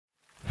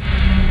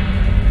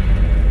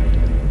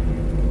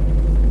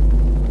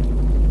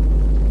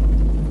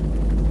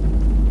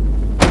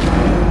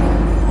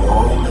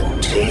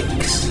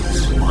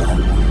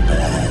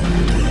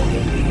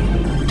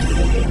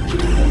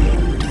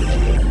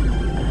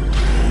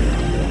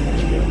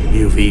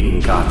You've eaten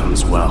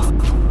Gotham's wealth,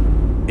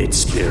 its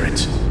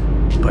spirit,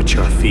 but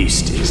your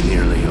feast is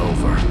nearly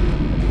over.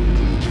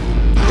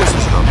 This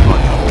isn't a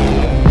blood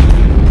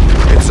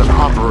hole. It's an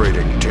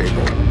operating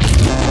table.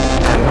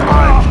 And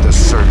I'm the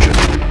surgeon.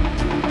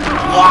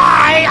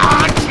 Why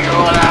aren't you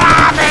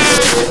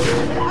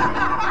laughing?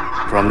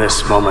 From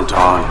this moment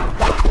on,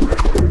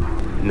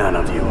 none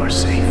of you are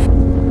safe.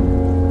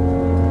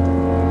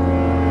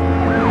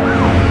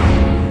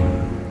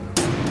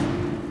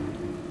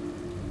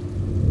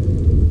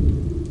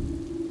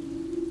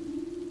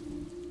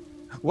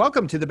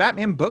 Welcome to the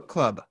Batman Book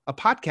Club, a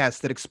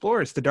podcast that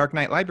explores the Dark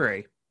Knight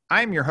Library.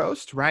 I'm your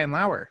host, Ryan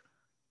Lauer.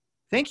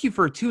 Thank you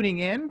for tuning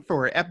in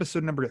for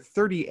episode number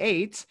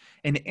 38,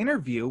 an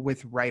interview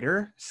with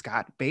writer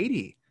Scott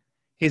Beatty.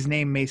 His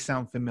name may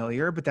sound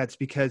familiar, but that's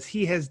because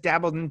he has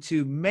dabbled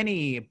into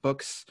many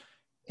books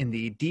in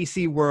the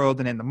DC world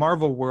and in the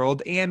Marvel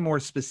world, and more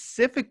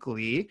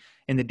specifically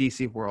in the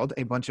DC world,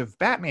 a bunch of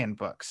Batman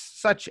books,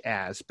 such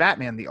as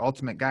Batman, the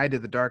Ultimate Guide to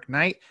the Dark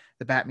Knight,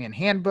 the Batman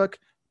Handbook,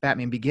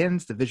 Batman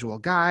Begins, the visual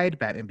guide,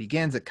 Batman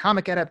Begins, a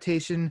comic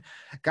adaptation,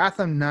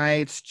 Gotham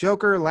Knights,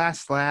 Joker,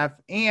 Last Laugh,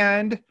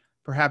 and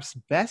perhaps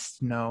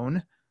best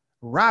known,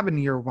 Robin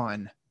Year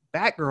One,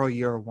 Batgirl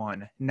Year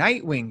One,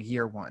 Nightwing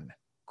Year One.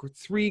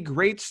 3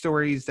 great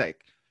stories that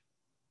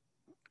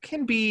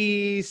can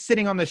be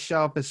sitting on the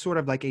shelf as sort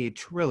of like a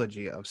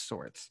trilogy of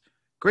sorts.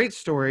 Great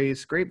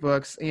stories, great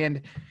books.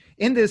 And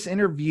in this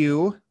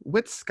interview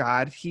with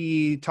Scott,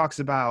 he talks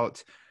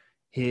about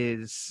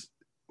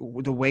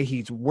the way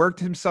he's worked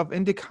himself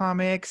into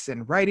comics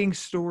and writing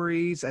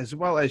stories, as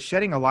well as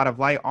shedding a lot of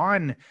light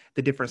on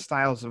the different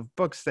styles of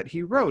books that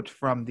he wrote,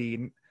 from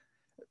the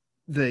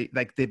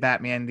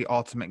Batman, the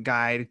Ultimate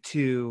Guide,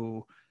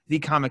 to the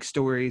comic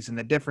stories and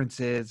the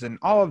differences and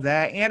all of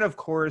that. And of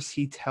course,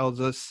 he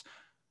tells us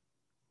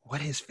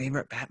what his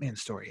favorite Batman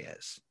story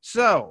is.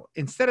 So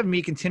instead of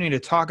me continuing to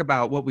talk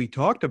about what we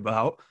talked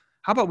about,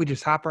 how about we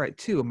just hop right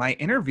to my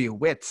interview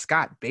with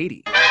Scott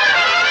Beatty?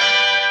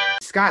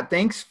 Scott,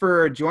 thanks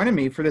for joining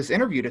me for this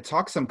interview to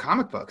talk some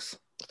comic books.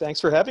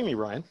 Thanks for having me,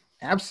 Ryan.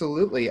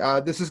 Absolutely.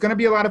 This is going to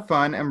be a lot of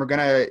fun, and we're going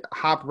to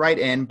hop right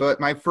in. But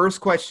my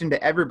first question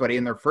to everybody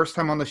in their first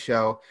time on the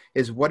show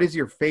is, what is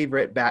your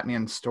favorite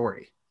Batman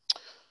story?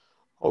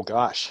 Oh,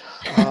 gosh.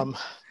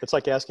 It's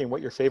like asking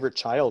what your favorite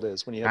child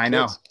is when you have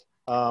kids.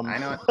 I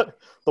know.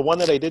 The one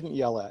that I didn't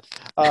yell at.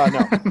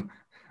 No.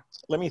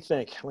 Let me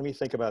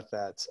think about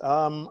that.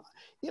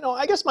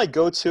 I guess my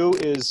go-to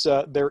is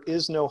There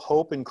Is No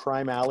Hope in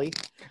Crime Alley.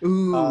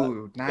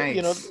 Ooh,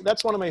 nice.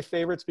 That's one of my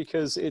favorites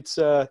because it's,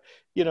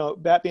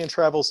 Batman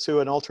travels to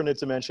an alternate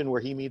dimension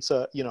where he meets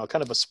kind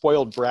of a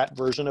spoiled brat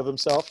version of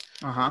himself.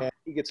 Uh-huh. And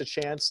he gets a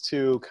chance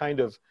to kind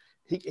of,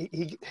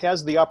 he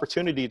has the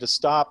opportunity to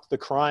stop the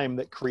crime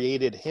that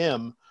created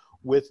him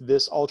with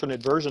this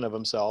alternate version of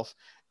himself.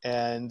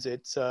 And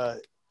it's,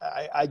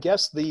 I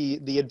guess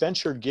the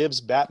adventure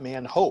gives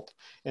Batman hope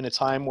in a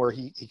time where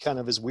he kind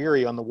of is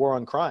weary on the war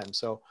on crime.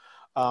 So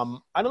I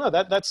don't know,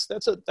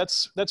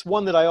 that's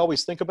one that I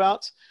always think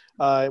about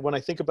when I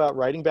think about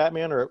writing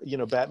Batman, or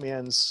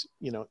Batman's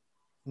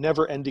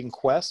never ending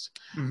quest.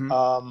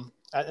 Mm-hmm.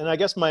 And I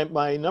guess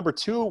my number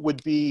 2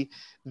 would be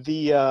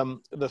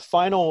the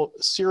final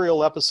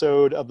serial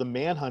episode of the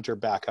Manhunter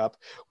backup,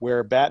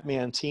 where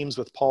Batman teams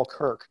with Paul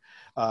Kirk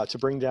to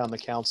bring down the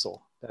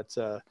Council.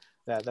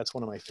 That's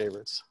one of my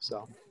favorites.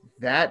 So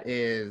that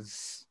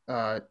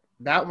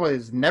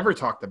was never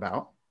talked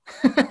about.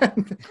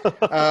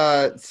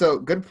 So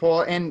good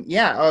pull. And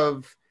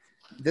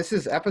this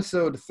is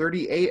episode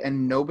 38,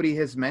 and nobody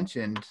has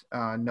mentioned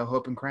No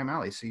Hope in Crime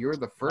Alley. So you're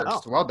the first.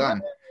 Wow. Well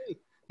done.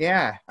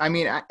 Yeah. I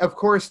mean, of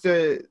course,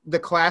 the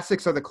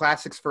classics are the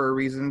classics for a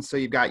reason. So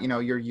you've got,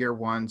 your Year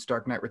Ones,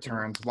 Dark Knight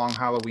Returns, Long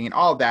Halloween,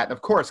 all of that,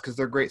 of course, because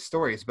they're great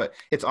stories. But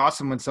it's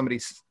awesome when somebody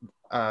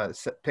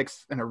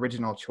picks an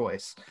original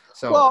choice.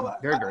 So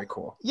very, very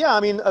cool. Yeah,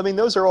 I mean,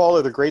 those are all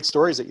of the great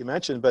stories that you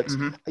mentioned. But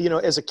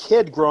Mm-hmm. As a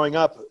kid growing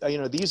up,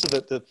 these are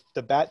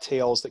the Bat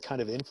tales that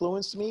kind of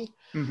influenced me.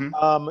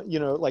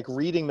 Mm-hmm. Like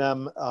reading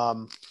them,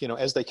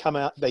 as they came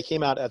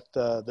out at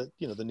the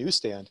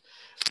newsstand,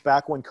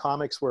 back when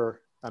comics were,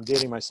 I'm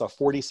dating myself,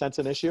 40 cents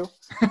an issue,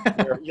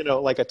 where,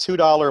 like a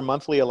 $2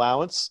 monthly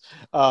allowance,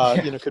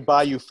 could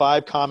buy you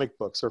 5 comic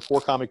books or 4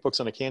 comic books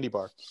on a candy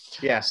bar.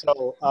 Yeah.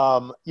 So,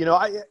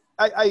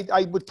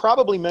 I would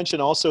probably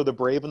mention also The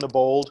Brave and the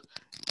Bold,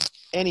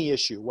 any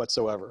issue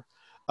whatsoever.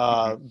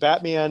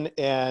 Batman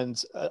and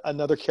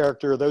another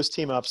character, those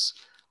team ups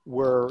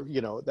were,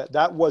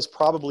 that was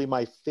probably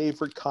my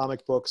favorite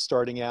comic book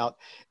starting out.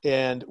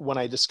 And when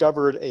I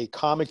discovered a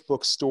comic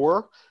book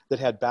store that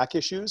had back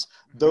issues,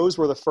 those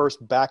were the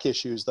first back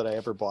issues that I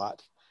ever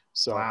bought.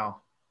 So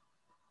wow.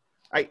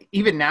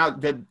 Even now,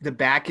 the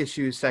back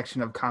issues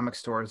section of comic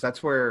stores,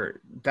 that's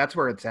where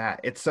it's at.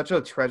 It's such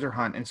a treasure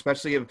hunt, and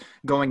especially of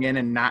going in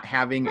and not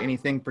having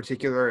anything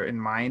particular in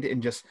mind,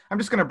 and I'm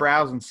just going to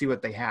browse and see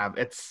what they have.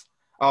 That's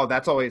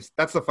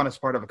the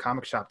funnest part of a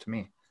comic shop to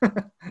me.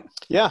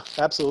 Yeah,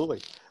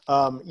 absolutely.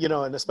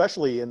 And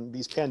especially in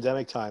these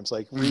pandemic times,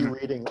 like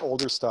rereading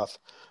older stuff,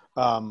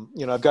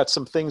 I've got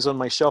some things on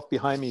my shelf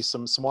behind me,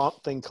 some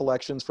Swamp Thing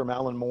collections from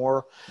Alan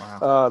Moore,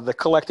 Wow. the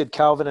collected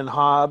Calvin and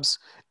Hobbes,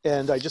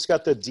 and I just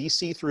got the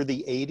DC through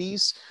the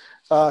 80s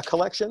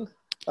collection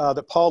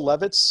that Paul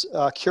Levitz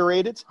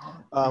curated.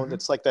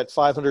 It's like that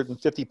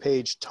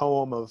 550-page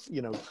tome of,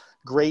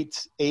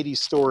 great 80s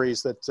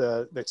stories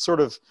that sort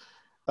of,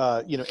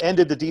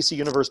 ended the DC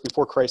universe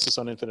before Crisis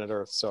on Infinite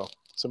Earth. So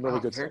some really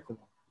good stuff.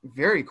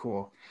 Very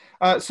cool.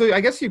 So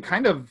I guess you've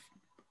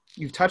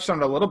touched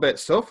on it a little bit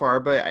so far,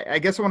 but I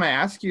guess I want to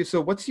ask you,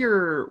 so what's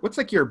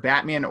like your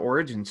Batman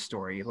origin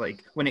story?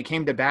 Like when it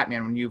came to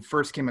Batman, when you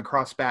first came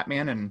across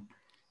Batman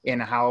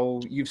and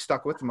how you've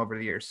stuck with him over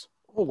the years?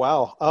 Oh,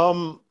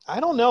 wow. I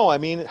don't know. I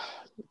mean,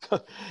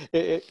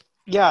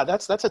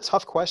 that's a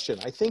tough question.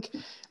 I think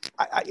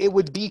it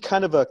would be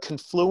kind of a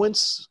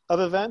confluence of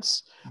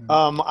events.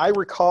 I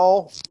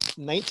recall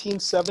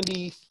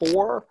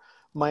 1974,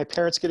 my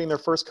parents getting their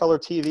first color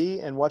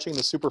TV and watching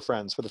the Super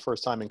Friends for the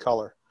first time in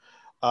color.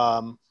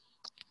 And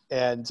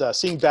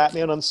seeing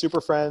Batman on the Super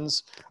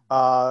Friends.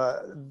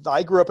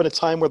 I grew up in a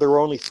time where there were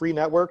only 3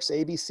 networks,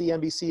 ABC,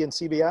 NBC, and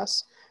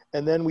CBS.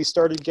 And then we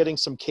started getting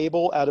some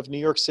cable out of New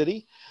York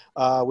City,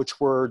 which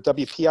were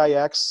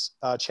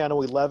WPIX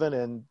Channel 11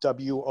 and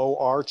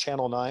WOR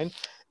Channel 9.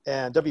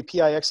 And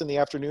WPIX in the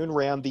afternoon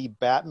ran the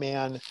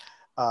Batman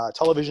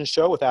television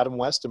show with Adam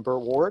West and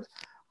Burt Ward.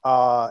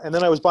 And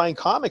then I was buying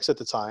comics at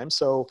the time.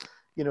 So,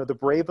 The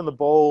Brave and the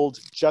Bold,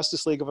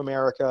 Justice League of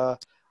America,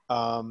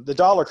 the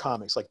dollar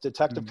comics, like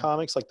Detective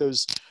Comics, like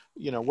those,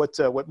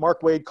 what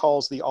Mark Waid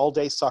calls the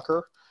all-day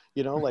sucker.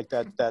 Like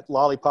that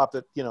lollipop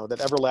that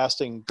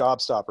everlasting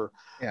gobstopper.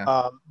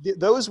 Yeah.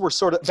 Those were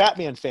sort of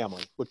Batman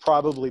Family would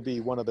probably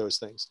be one of those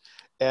things.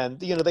 And,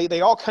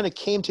 they all kind of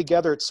came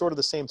together at sort of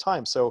the same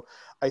time. So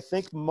I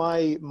think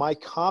my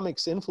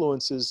comics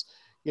influences,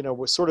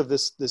 was sort of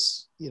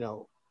this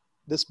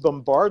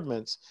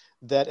bombardment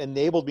that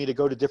enabled me to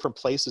go to different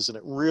places. And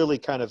it really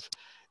kind of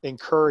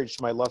encouraged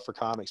my love for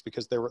comics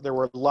because there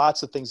were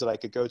lots of things that I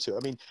could go to. I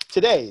mean,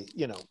 today,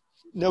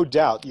 no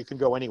doubt you can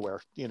go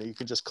anywhere, you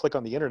can just click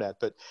on the internet,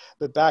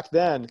 but back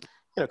then,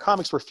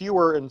 comics were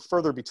fewer and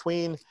further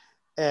between.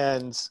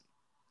 And,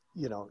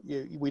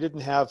 we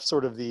didn't have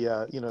sort of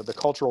the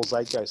cultural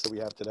zeitgeist that we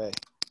have today.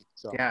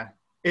 So, yeah,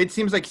 it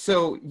seems like,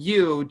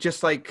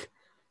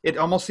 it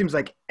almost seems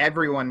like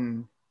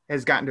everyone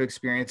has gotten to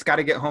experience, got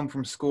to get home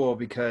from school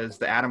because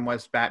the Adam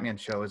West Batman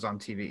show is on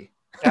TV.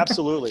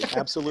 Absolutely.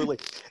 Absolutely.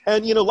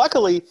 And,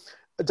 luckily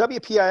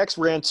WPIX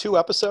ran 2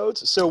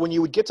 episodes. So when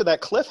you would get to that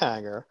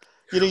cliffhanger,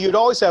 you'd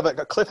always have a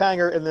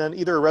cliffhanger and then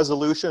either a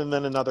resolution and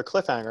then another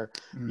cliffhanger,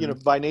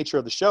 by nature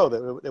of the show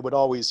that it would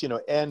always,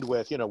 end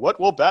with, what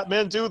will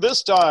Batman do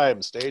this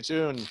time? Stay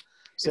tuned.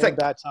 Same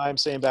bat time,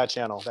 same bat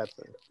channel. That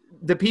thing.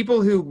 The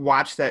people who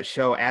watched that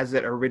show as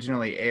it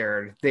originally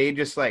aired, they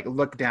just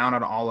look down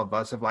on all of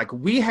us of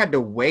we had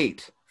to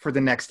wait for the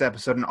next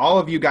episode and all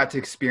of you got to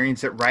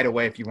experience it right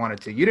away if you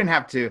wanted to. You didn't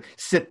have to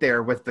sit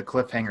there with the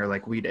cliffhanger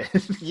like we did.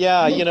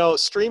 Yeah,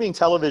 streaming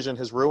television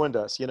has ruined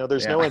us.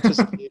 There's no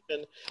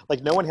anticipation.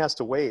 No one has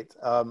to wait.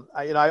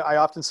 I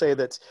often say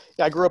that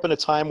I grew up in a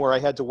time where I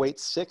had to wait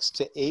 6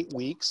 to 8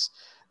 weeks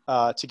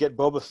to get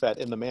Boba Fett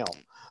in the mail.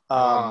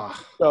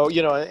 So,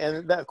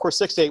 and that, of course,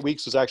 6 to 8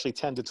 weeks was actually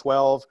 10 to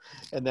 12.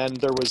 And then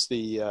there was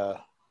the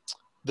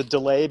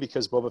delay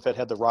because Boba Fett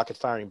had the rocket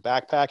firing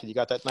backpack and you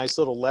got that nice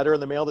little letter in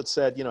the mail that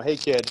said, hey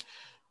kid,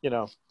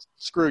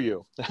 screw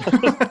you.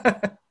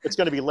 It's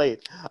going to be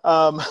late.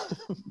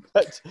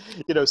 But,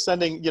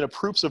 sending,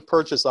 proofs of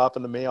purchase off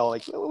in the mail,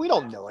 we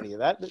don't know any of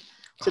that.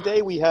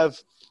 Today we have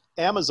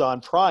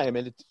Amazon Prime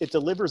and it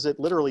delivers it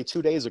literally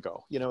 2 days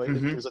ago.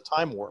 There's a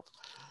time warp.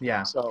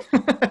 Yeah. So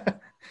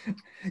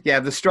yeah,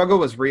 the struggle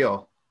was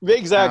real.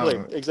 Exactly.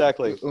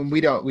 We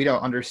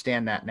don't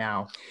understand that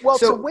now. Well,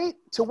 so,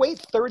 to wait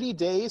 30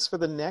 days for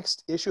the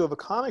next issue of a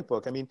comic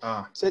book. I mean,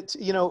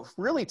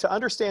 really to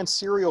understand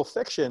serial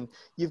fiction,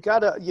 you've got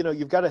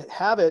to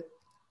have it,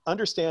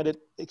 understand it,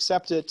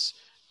 accept it,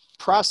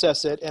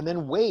 process it, and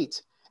then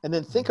wait, and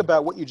then think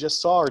about what you just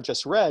saw or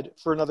just read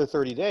for another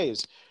 30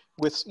 days.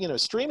 With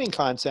streaming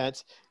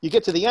content, you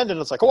get to the end and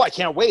it's like, oh, I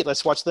can't wait.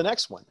 Let's watch the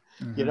next one.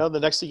 The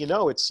next thing you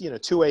know, it's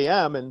 2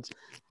 a.m. and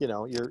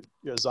you're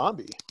a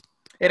zombie.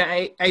 And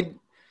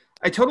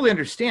I totally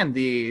understand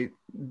the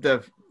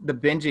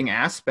binging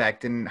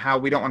aspect and how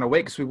we don't want to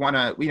wait because we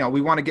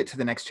want to get to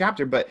the next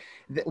chapter, but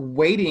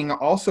waiting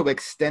also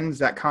extends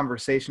that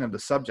conversation of the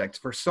subject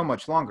for so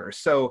much longer.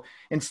 So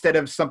instead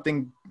of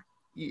something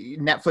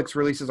Netflix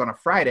releases on a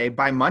Friday,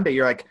 by Monday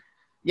you're like,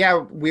 yeah,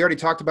 we already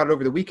talked about it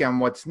over the weekend.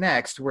 What's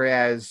next?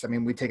 Whereas,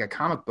 we take a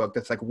comic book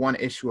that's 1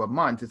 issue a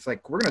month. It's we're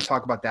going to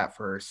talk about that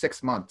for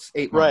 6 months,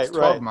 8 months,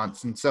 12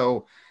 months. And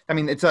so,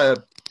 it's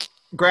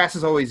grass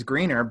is always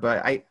greener,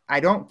 but I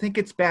don't think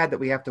it's bad that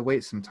we have to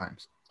wait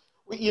sometimes.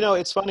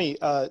 It's funny.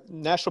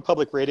 National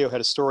Public Radio had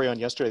a story on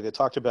yesterday that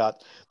talked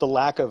about the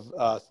lack of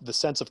the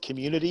sense of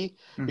community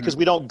because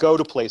we don't go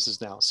to places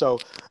now. So,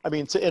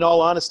 in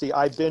all honesty,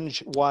 I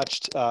binge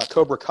watched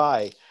Cobra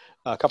Kai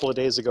a couple of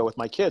days ago with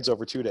my kids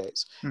over 2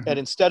 days. Mhm. And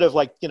instead of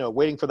like,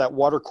 waiting for that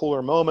water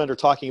cooler moment or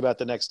talking about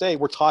the next day,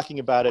 we're talking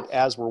about it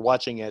as we're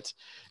watching it.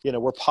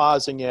 We're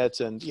pausing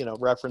it and,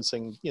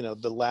 referencing,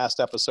 the last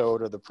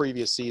episode or the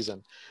previous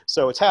season.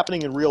 So it's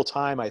happening in real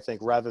time, I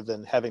think, rather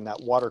than having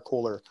that water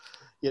cooler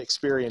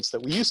experience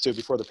that we used to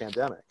before the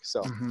pandemic.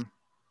 So,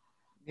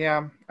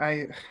 yeah,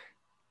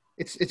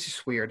 it's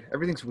just weird.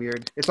 Everything's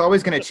weird. It's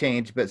always going to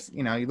change, but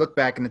you look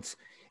back and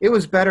it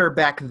was better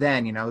back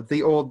then,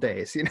 the old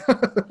days,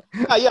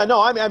 yeah,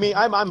 no,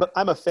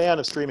 I'm a fan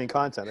of streaming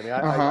content. I mean,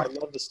 I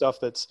love the stuff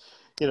that's,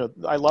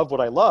 I love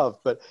what I love,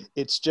 but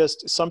it's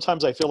just,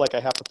 sometimes I feel like I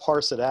have to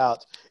parse it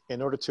out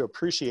in order to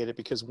appreciate it,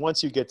 because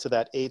once you get to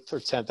that 8th or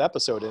 10th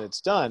episode and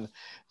it's done,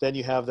 then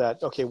you have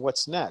that, okay,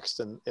 what's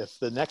next? And if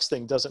the next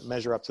thing doesn't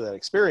measure up to that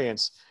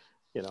experience,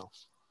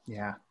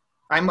 Yeah,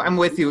 I'm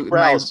with you.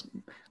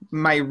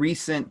 My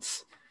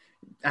recent,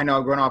 I know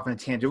I'm going off on a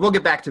tangent. We'll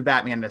get back to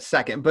Batman in a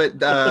second, but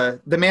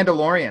The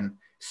Mandalorian.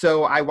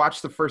 So I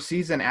watched the first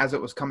season as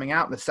it was coming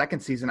out. The second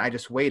season, I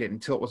just waited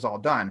until it was all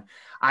done.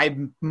 I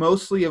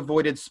mostly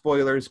avoided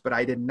spoilers, but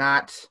I did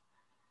not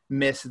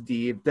miss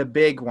the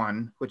big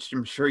one, which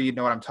I'm sure you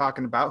know what I'm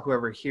talking about.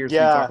 Whoever hears me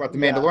talk about the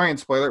Mandalorian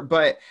spoiler,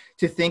 but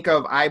to think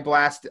of, I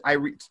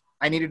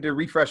needed to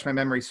refresh my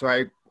memory, so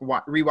I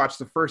rewatched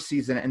the first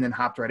season and then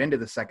hopped right into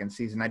the second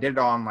season. I did it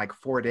all in like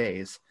 4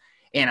 days.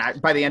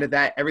 And by the end of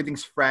that,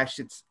 everything's fresh.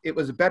 It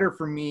was better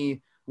for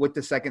me with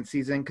the second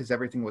season because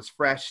everything was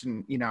fresh,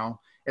 and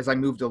as I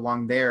moved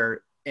along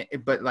there.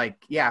 But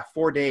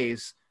 4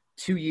 days,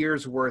 2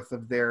 years worth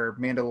of their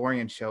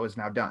Mandalorian show is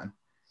now done.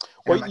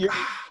 And well,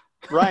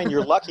 Ryan,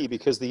 you're lucky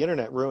because the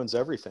internet ruins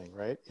everything,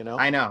 right?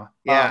 I know.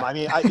 Yeah.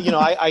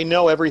 I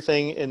know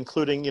everything,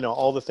 including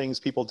all the things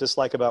people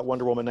dislike about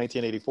Wonder Woman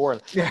 1984,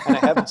 and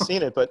I haven't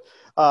seen it. But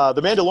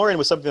The Mandalorian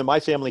was something that my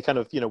family kind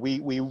of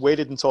we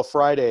waited until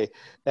Friday,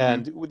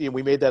 and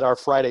we made that our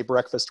Friday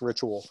breakfast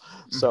ritual.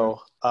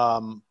 So,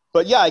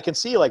 but yeah, I can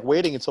see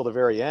waiting until the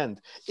very end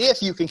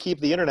if you can keep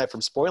the internet from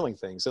spoiling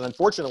things. And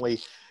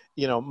unfortunately,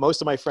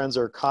 most of my friends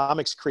are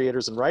comics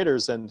creators and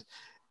writers, and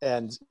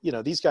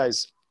these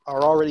guys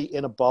are already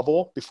in a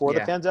bubble before the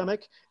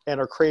pandemic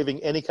and are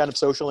craving any kind of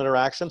social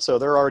interaction. So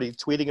they're already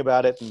tweeting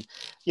about it. And,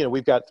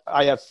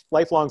 I have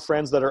lifelong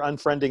friends that are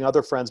unfriending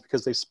other friends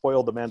because they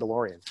spoiled The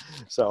Mandalorian.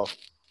 So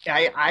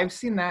I've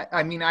seen that.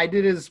 I mean, I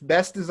did as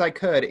best as I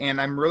could,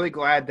 and I'm really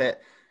glad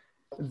that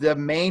the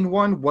main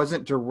one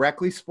wasn't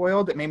directly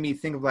spoiled. It made me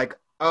think of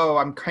oh,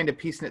 I'm kind of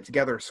piecing it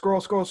together.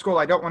 Scroll.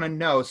 I don't want to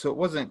know. So it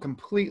wasn't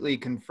completely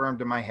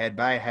confirmed in my head,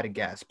 but I had a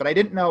guess. But I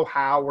didn't know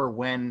how or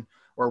when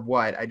or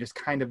what. I just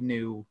kind of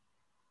knew,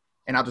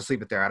 and I'll just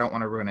leave it there. I don't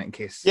want to ruin it in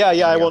case. Yeah,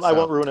 I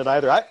won't ruin it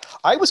either.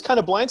 I was kind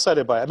of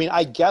blindsided by it. I mean,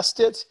 I guessed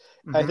it.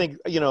 I think,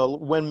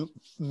 when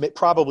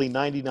probably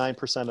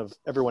 99% of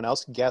everyone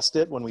else guessed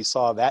it when we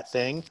saw that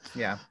thing,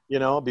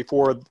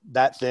 before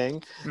that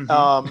thing. And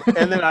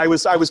then I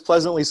was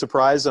pleasantly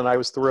surprised, and I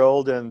was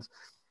thrilled. And,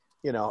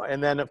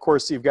 and then of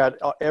course you've got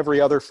every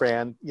other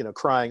fan,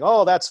 crying,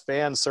 "Oh, that's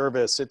fan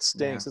service. It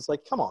stinks." It's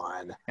like, come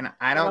on. And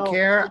I don't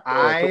care.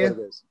 I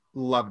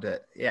loved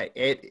it. Yeah.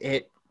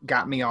 It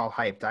got me all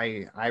hyped.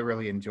 I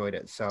really enjoyed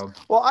it. So,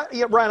 well,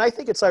 Ryan, I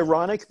think it's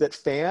ironic that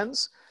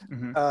fans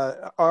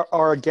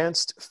are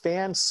against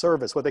fan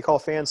service, what they call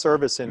fan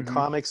service in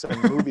comics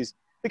and movies,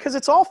 because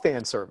it's all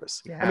fan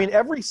service. Yeah. I mean,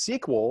 every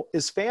sequel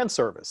is fan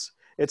service.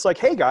 It's like,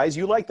 hey guys,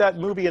 you like that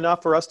movie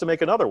enough for us to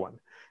make another one,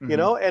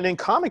 and in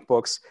comic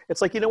books,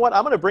 it's like, you know what,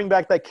 I'm going to bring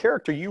back that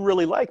character you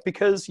really like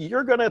because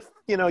you're going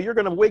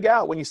to wig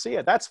out when you see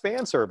it. That's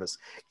fan service.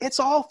 It's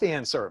all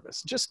fan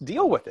service. Just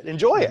deal with it.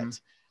 Enjoy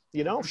it.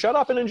 Shut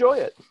up and enjoy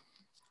it.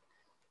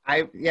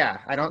 I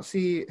don't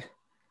see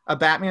a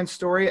Batman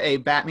story, a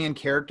Batman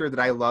character that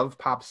I love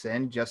pops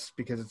in just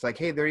because it's like,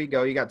 hey, there you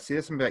go. You got to see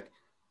this and be like,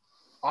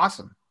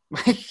 awesome.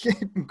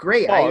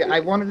 Great. I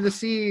wanted to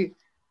see,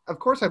 of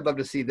course I'd love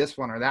to see this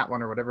one or that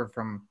one or whatever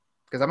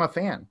because I'm a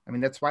fan. I mean,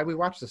 that's why we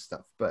watch this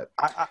stuff. But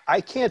I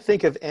can't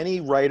think of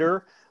any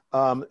writer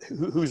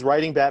who's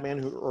writing Batman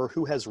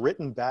who has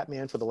written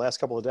Batman for the last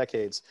couple of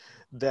decades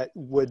that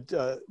would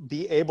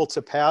be able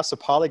to pass a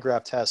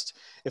polygraph test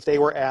if they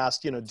were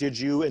asked, did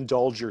you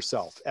indulge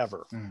yourself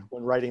ever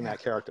when writing that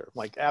character?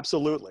 Like,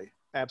 absolutely.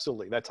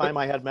 That time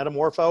I had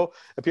Metamorpho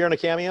appear in a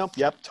cameo.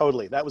 Yep,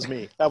 totally. That was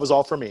me. That was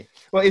all for me.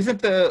 Well,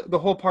 isn't the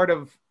whole part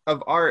of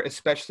art,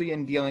 especially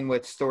in dealing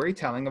with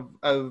storytelling,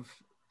 of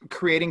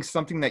creating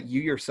something that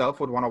you yourself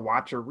would want to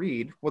watch or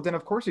read? Well, then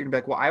of course you're gonna be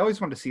like, well, I always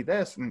wanted to see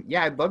this, and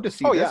I'd love to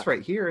see this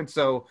right here, and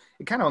so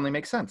it kind of only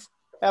makes sense.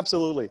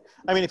 Absolutely.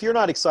 I mean, if you're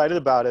not excited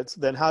about it,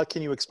 then how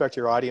can you expect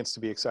your audience to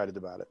be excited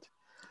about it?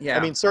 Yeah. I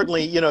mean,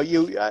 certainly,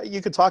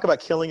 you could talk about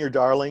killing your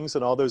darlings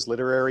and all those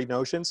literary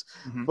notions,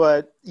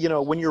 but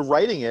when you're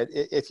writing it,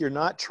 if you're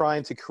not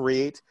trying to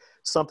create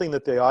something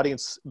that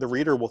the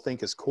reader will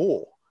think is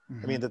cool,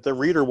 I mean, that the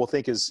reader will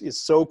think is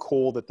so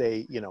cool that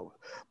they,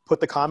 put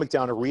the comic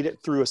down or read it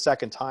through a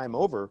second time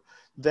over,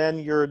 then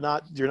you're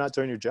not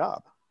doing your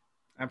job.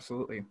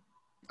 Absolutely.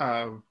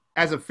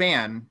 As a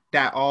fan,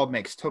 that all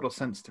makes total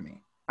sense to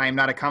me. I am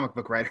not a comic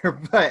book writer,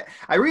 but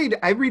I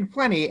read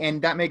plenty,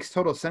 and that makes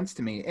total sense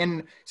to me.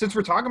 And since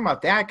we're talking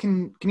about that,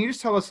 can you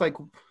just tell us, like,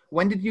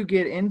 when did you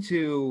get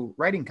into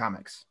writing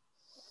comics?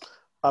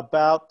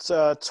 About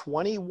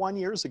 21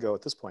 years ago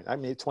at this point. I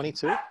mean,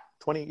 22,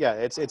 20. Yeah,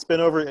 it's been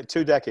over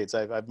 2 decades.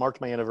 I've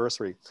marked my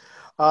anniversary.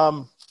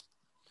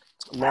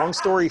 Long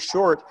story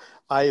short,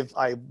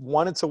 I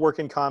wanted to work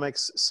in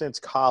comics since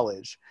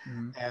college,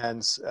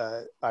 and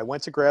I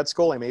went to grad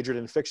school. I majored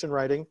in fiction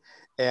writing,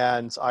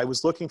 and I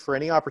was looking for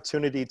any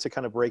opportunity to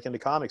kind of break into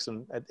comics.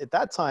 And at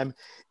that time,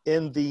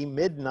 in the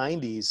mid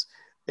 90s,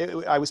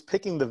 I was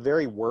picking the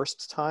very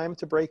worst time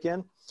to break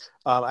in.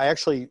 I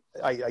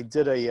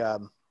did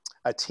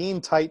a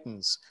Teen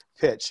Titans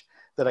pitch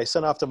that I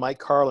sent off to Mike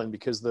Carlin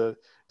because the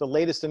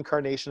latest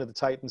incarnation of the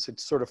Titans had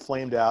sort of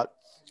flamed out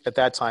at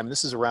that time.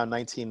 This is around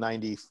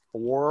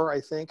 1994,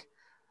 I think,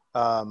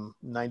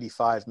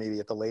 95 maybe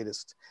at the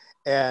latest.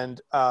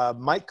 And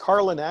Mike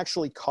Carlin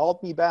actually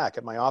called me back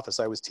at my office.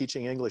 I was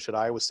teaching English at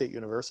Iowa State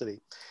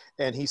University,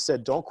 and he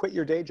said, "Don't quit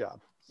your day job."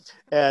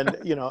 And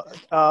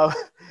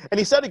and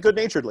he said it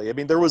good-naturedly. I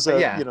mean, there was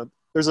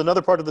there's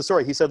another part of the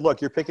story. He said,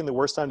 "Look, you're picking the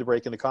worst time to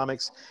break into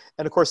comics."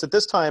 And of course, at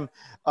this time,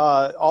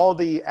 all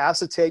the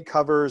acetate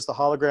covers, the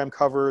hologram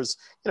covers,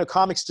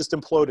 comics just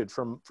imploded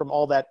from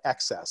all that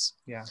excess.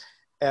 Yeah.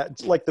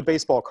 Like the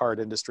baseball card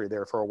industry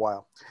there for a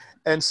while.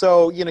 And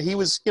so, he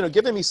was,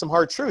 giving me some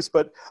hard truths,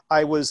 but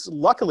I was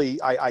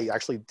luckily, I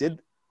actually did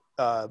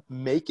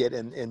make it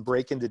and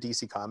break into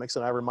DC Comics.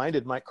 And I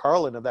reminded Mike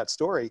Carlin of that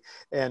story.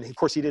 And of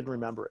course he didn't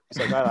remember it. He's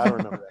like, I don't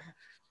remember that.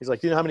 He's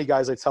like, you know how many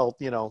guys I tell,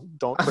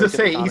 don't I was break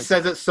say, into comics? he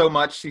says it so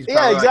much. He's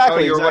yeah,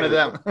 exactly. Like, oh, you're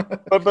exactly. one of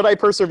them. but I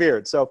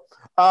persevered. So,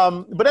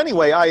 but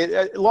anyway,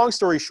 long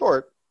story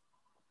short,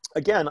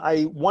 again,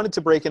 I wanted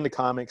to break into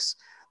comics.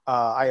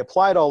 I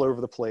applied all over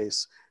the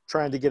place,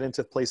 trying to get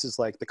into places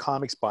like the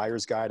Comics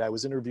Buyer's Guide. I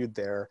was interviewed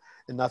there,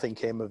 and nothing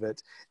came of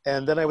it.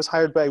 And then I was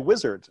hired by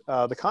Wizard,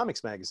 the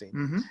comics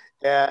magazine.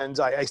 And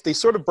they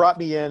sort of brought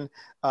me in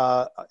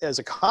as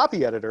a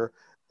copy editor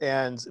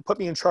and put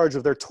me in charge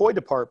of their toy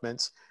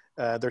department,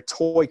 their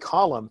toy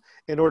column,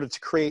 in order to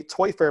create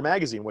Toy Fair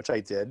magazine, which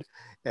I did,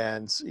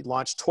 and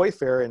launched Toy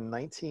Fair in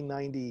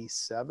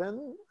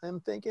 1997, I'm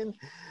thinking.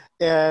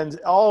 And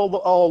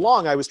all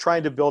along, I was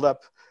trying to build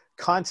up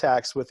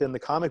contacts within the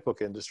comic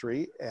book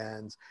industry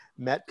and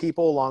met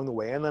people along the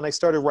way. And then I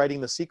started writing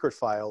the Secret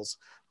Files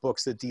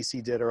books that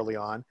DC did early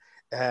on.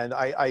 And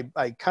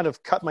I kind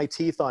of cut my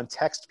teeth on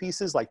text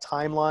pieces like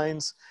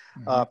timelines,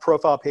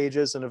 profile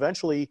pages, and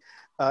eventually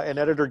an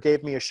editor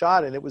gave me a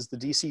shot, and it was the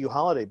DCU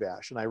Holiday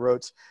Bash. And I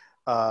wrote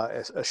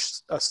a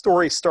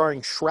story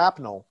starring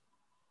Shrapnel,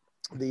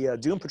 the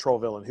Doom Patrol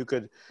villain,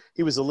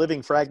 he was a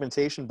living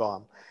fragmentation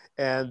bomb.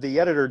 And the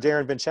editor,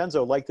 Darren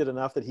Vincenzo, liked it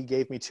enough that he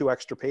gave me 2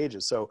 extra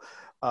pages. So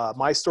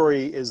my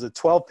story is a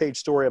 12-page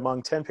story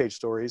among 10-page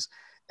stories.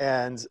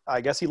 And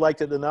I guess he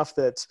liked it enough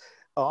that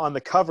on the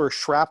cover,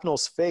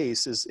 Shrapnel's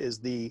face is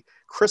the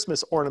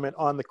Christmas ornament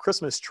on the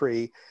Christmas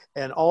tree.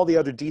 And all the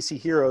other DC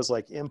heroes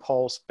like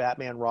Impulse,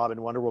 Batman,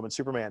 Robin, Wonder Woman,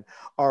 Superman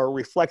are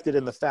reflected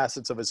in the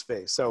facets of his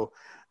face. So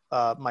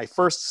my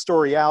first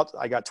story out,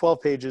 I got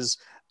 12 pages.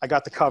 I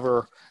got the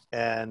cover,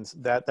 and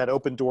that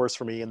opened doors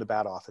for me in the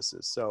bat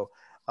offices. So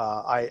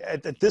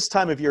at this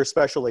time of year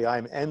especially,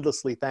 I'm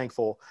endlessly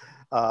thankful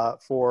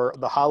for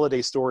the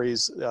holiday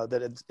stories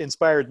that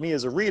inspired me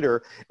as a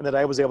reader, and that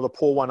I was able to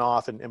pull one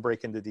off and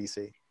break into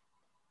DC.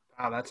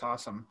 Wow, that's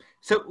awesome.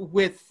 So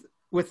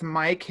with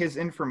Mike, his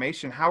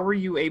information, how were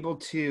you able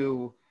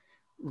to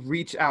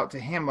reach out to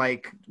him?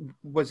 Like,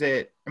 was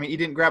it, I mean, you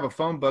didn't grab a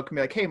phone book and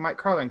be like, "Hey, Mike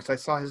Carlin," because I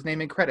saw his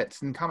name in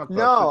credits and comic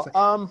books.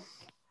 No,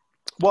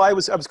 well, I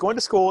was going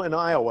to school in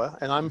Iowa,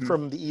 and I'm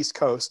from the East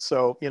Coast.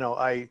 So,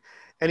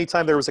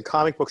 anytime there was a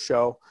comic book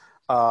show,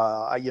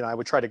 I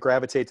would try to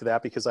gravitate to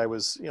that because I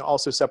was,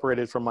 also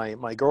separated from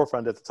my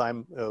girlfriend at the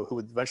time, who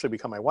would eventually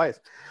become my wife.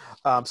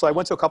 So I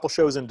went to a couple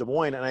shows in Des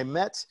Moines, and I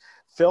met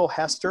Phil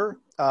Hester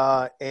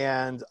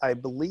and I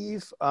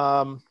believe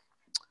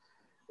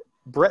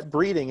Brett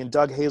Breeding and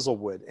Doug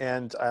Hazelwood.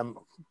 And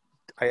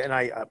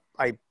I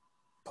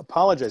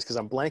apologize because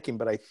I'm blanking,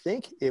 but I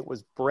think it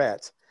was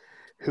Brett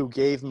who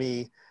gave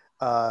me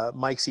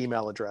Mike's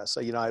email address.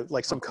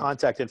 Like some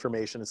contact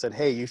information, and said,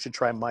 "Hey, you should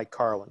try Mike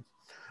Carlin."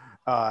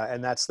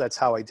 And that's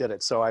how I did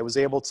it. So I was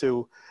able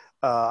to,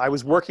 I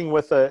was working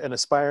with an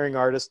aspiring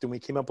artist, and we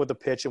came up with a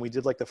pitch, and we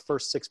did like the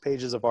first 6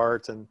 pages of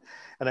art, and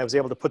I was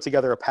able to put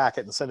together a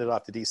packet and send it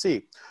off to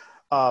DC.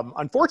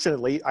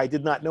 Unfortunately, I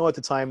did not know at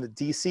the time that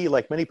DC,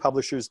 like many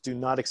publishers, do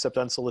not accept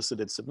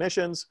unsolicited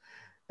submissions,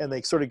 and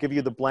they sort of give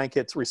you the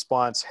blanket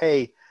response,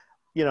 "Hey,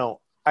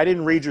 I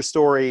didn't read your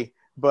story,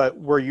 but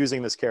we're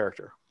using this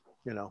character."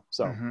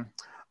 So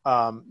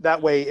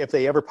that way, if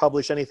they ever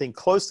publish anything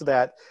close to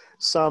that,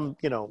 some,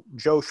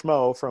 Joe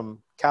Schmo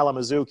from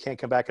Kalamazoo can't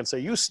come back and say,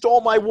 "You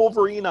stole my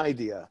Wolverine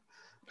idea."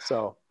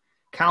 So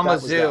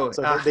Kalamazoo.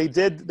 So they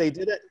did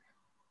it.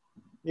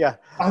 Yeah.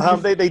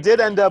 They did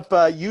end up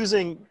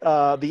using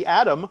the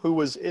Atom, who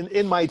was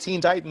in my Teen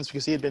Titans,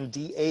 because he had been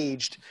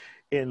de-aged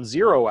in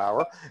 0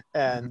 hour.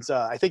 And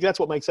I think that's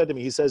what Mike said to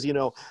me. He says,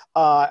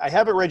 I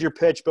haven't read your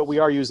pitch, but we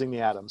are using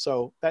the Atom.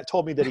 So that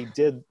told me that he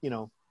did,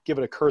 give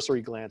it a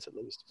cursory glance at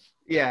least.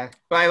 Yeah,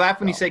 but I laugh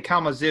when you say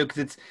Kalamazoo because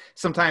it's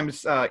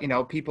sometimes,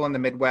 people in the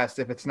Midwest,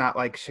 if it's not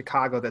like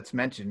Chicago that's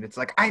mentioned, it's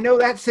like, I know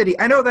that city.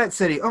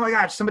 Oh my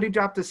gosh, somebody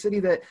dropped a city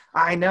that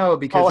I know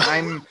because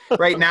I'm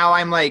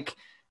like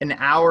an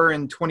hour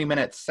and 20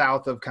 minutes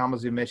south of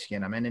Kalamazoo,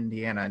 Michigan. I'm in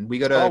Indiana, and we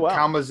go to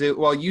Kalamazoo.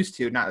 Well, used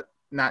to,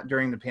 not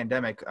during the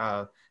pandemic.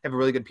 Have a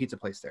really good pizza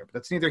place there, but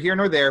that's neither here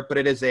nor there. But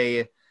it is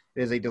a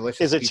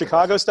delicious. Is it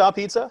Chicago style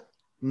pizza?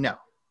 No,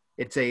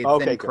 it's a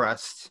thin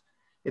crust.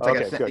 It's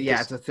like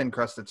it's a thin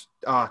crust. It's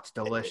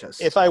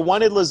delicious. If I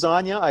wanted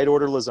lasagna, I'd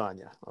order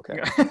lasagna. Okay.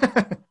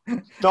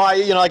 No,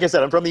 like I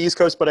said, I'm from the East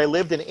Coast, but I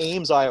lived in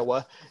Ames,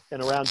 Iowa,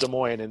 and around Des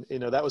Moines, and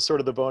that was sort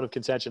of the bone of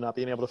contention, not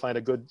being able to find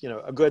a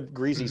good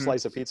greasy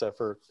slice of pizza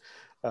for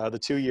the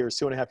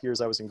 2.5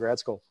 years I was in grad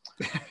school.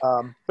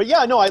 But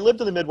yeah, no, I lived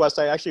in the Midwest.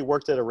 I actually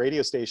worked at a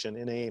radio station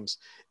in Ames,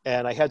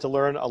 and I had to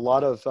learn a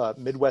lot of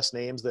Midwest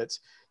names that,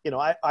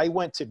 I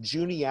went to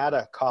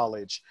Juniata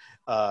College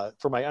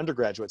for my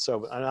undergraduate.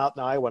 So I'm out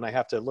in Iowa, and I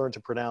have to learn to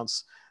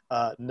pronounce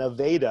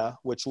Nevada,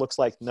 which looks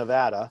like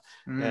Nevada,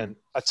 and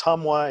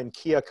Ottumwa and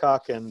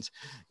Keokuk, and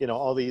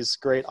all these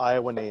great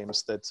Iowa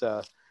names that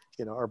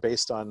are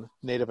based on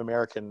Native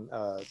American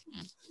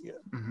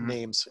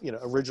names,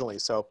 originally.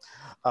 So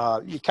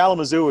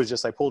Kalamazoo was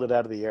just, I pulled it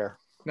out of the air.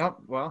 No,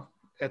 well,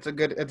 it's a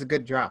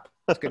good drop.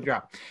 It's a good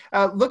drop.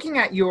 Looking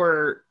at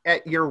your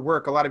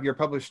work, a lot of your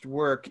published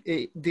work,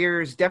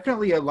 there's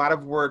definitely a lot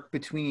of work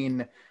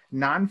between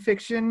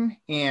nonfiction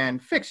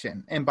and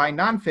fiction. And by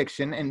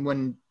nonfiction, and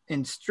when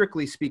in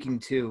strictly speaking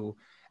to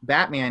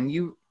Batman,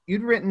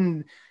 you'd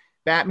written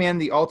Batman: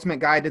 The Ultimate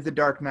Guide to the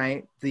Dark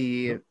Knight,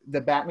 the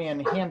Batman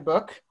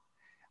Handbook,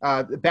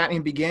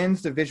 Batman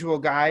Begins, the Visual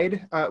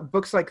Guide,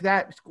 books like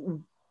that.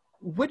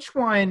 Which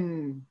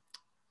one?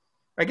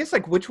 I guess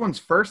which one's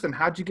first, and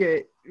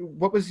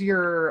what was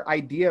your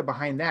idea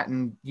behind that?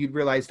 And you'd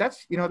realize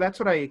that's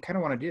what I kind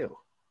of want to do.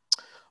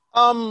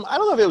 I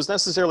don't know if it was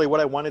necessarily what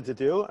I wanted to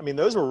do. I mean,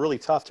 those were really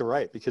tough to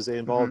write because they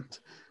involved,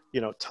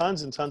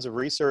 tons and tons of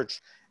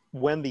research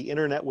when the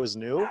internet was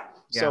new.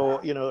 Yeah.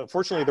 So,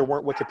 fortunately there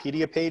weren't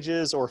Wikipedia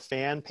pages or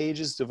fan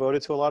pages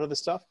devoted to a lot of this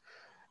stuff.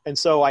 And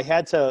so I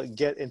had to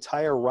get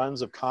entire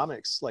runs of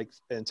comics, like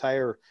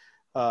entire,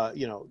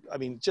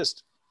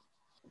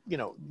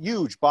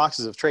 huge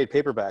boxes of trade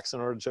paperbacks in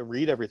order to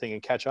read everything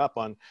and catch up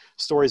on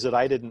stories that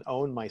I didn't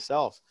own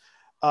myself.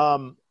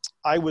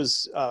 I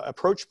was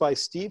approached by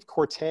Steve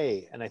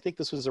Corte, and I think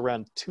this was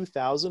around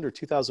 2000 or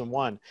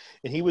 2001,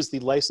 and he was the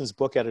licensed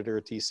book editor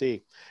at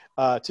DC,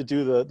 to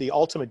do the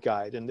Ultimate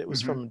Guide. And it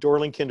was from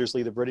Dorling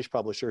Kindersley, the British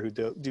publisher, who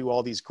do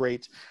all these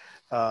great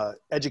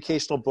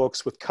educational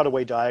books with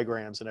cutaway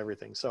diagrams and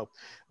everything. So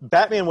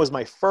Batman was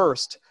my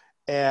first,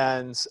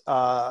 and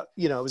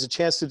it was a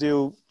chance to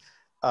do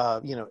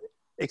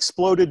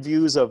exploded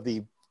views of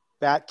the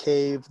Bat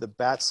Cave, the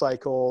Bat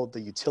Cycle,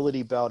 the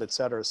utility belt,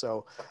 etc.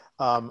 So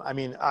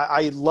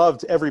I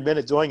loved every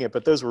minute doing it,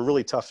 but those were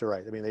really tough to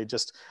write. I mean, they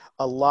just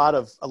a lot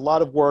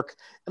of work,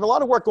 and a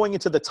lot of work going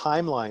into the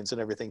timelines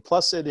and everything,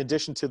 plus in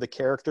addition to the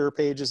character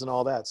pages and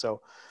all that.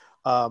 So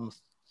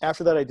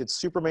after that, I did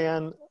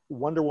Superman,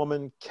 Wonder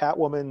Woman,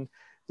 Catwoman,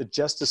 the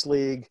Justice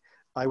League.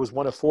 I was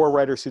one of 4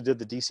 writers who did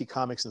the DC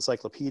Comics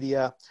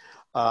Encyclopedia.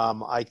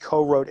 I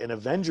co-wrote an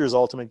Avengers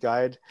Ultimate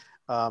Guide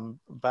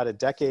about a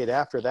decade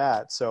after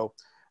that. So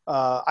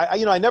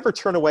I never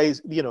turn away,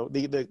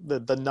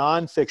 the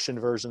nonfiction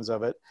versions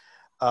of it,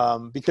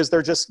 because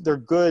they're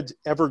good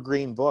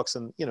evergreen books,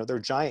 and they're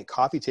giant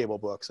coffee table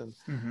books, and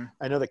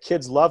I know that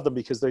kids love them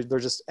because they're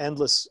just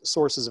endless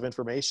sources of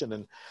information.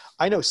 And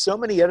I know so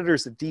many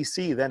editors at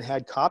DC then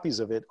had copies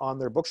of it on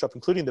their bookshelf,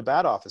 including the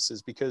Bat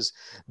offices, because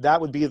that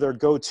would be their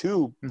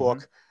go-to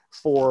book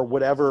for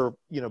whatever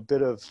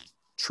bit of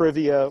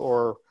trivia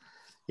or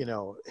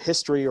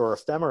history or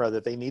ephemera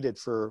that they needed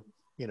for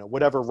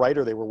whatever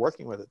writer they were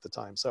working with at the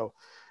time. So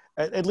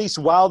at least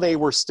while they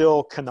were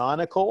still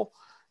canonical,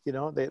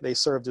 they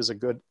served as a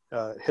good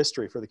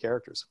history for the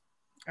characters.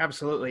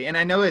 Absolutely. And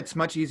I know it's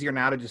much easier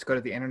now to just go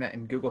to the internet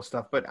and Google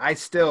stuff, but I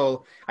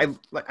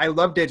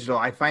love digital.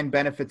 I find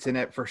benefits in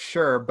it for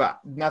sure, but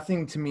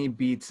nothing to me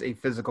beats a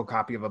physical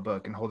copy of a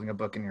book and holding a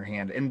book in your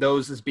hand. And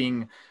those as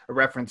being a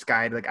reference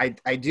guide. Like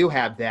I do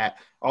have that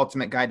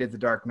Ultimate Guide to the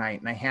Dark Knight,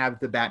 and I have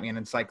the Batman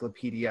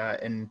Encyclopedia,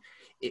 and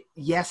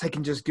yes, I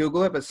can just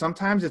Google it, but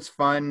sometimes it's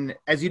fun.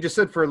 As you just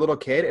said, for a little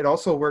kid, it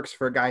also works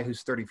for a guy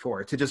who's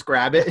 34 to just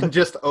grab it and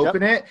just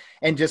open it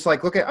and just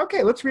look at,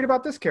 okay, let's read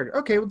about this character.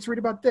 Okay, let's read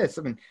about this.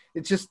 I mean,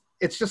 it's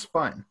just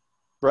fun.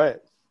 Right.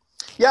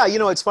 Yeah.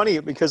 It's funny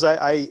because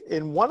I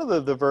in one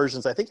of the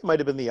versions, I think it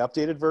might've been the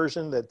updated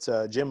version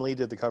that Jim Lee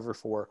did the cover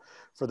for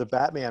the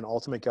Batman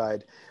Ultimate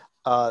Guide.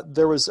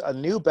 There was a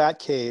new Bat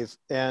Cave,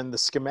 and the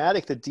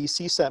schematic that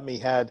DC sent me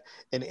had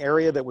an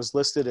area that was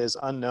listed as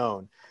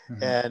unknown.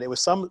 And it was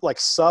some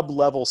sub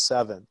level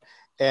 7.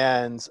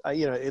 And,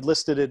 it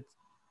listed it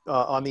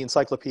on the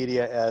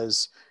encyclopedia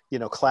as,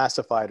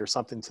 classified or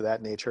something to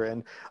that nature.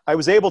 And I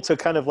was able to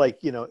kind of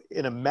like,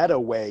 in a meta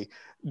way,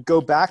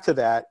 go back to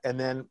that and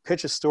then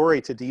pitch a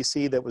story to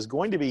DC that was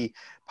going to be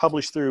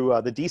published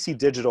through the DC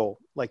Digital,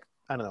 like,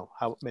 I don't know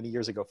how many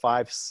years ago,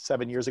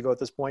 5-7 years ago at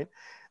this point,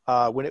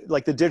 when it,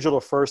 like the Digital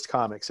First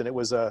Comics. And it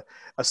was a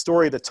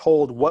story that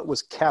told what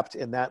was kept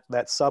in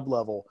that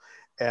sub-level.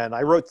 And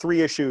I wrote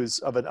 3 issues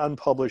of an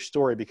unpublished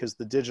story because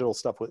the digital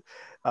stuff was,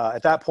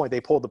 at that point,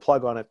 they pulled the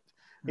plug on it.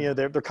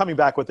 They're coming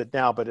back with it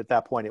now, but at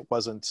that point it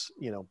wasn't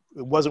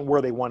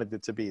where they wanted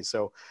it to be.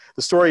 So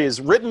the story is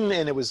written,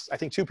 and it was, I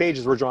think 2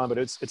 pages were drawn, but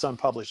it's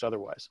unpublished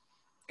otherwise.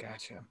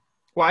 Gotcha.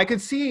 Well, I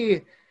could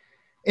see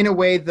in a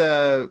way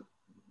the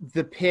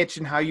pitch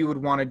and how you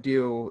would want to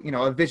do,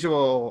 a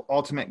visual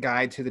ultimate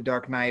guide to the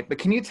Dark Knight, but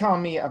can you tell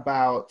me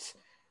about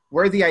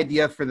where the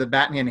idea for the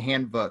Batman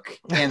handbook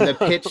and the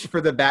pitch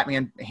for the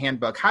Batman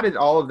handbook, how did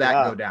all of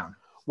that go down?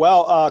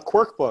 Well,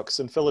 Quirk Books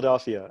in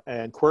Philadelphia,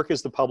 and Quirk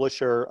is the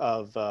publisher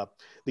of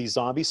the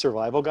Zombie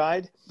Survival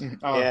Guide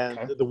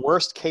and the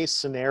Worst Case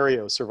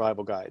Scenario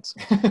Survival Guides.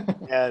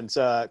 And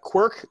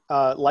Quirk,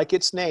 like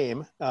its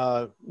name,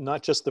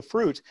 not just the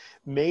fruit,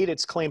 made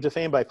its claim to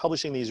fame by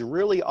publishing these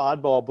really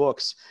oddball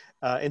books.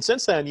 And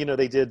since then,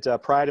 they did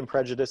Pride and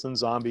Prejudice and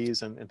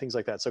Zombies and things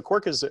like that. So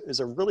Quirk is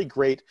a really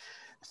great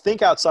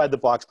think outside the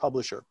box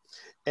publisher.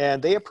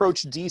 And they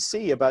approached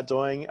DC about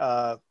doing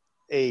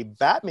a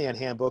Batman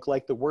handbook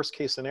like the Worst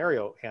Case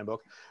Scenario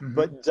handbook,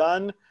 but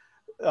done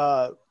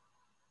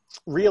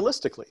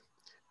realistically.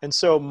 And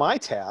so my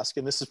task,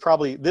 and this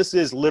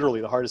is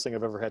literally the hardest thing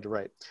I've ever had to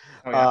write.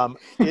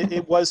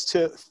 It was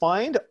to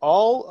find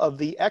all of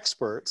the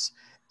experts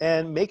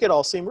and make it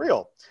all seem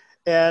real.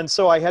 And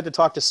so I had to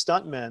talk to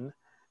stuntmen,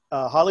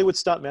 Hollywood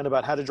stuntmen,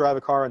 about how to drive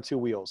a car on 2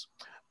 wheels.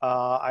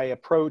 I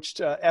approached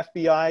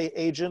FBI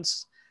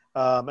agents,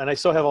 and I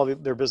still have all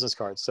their business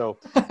cards. So,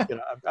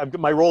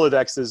 my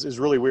Rolodex is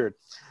really weird.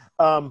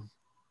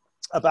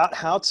 About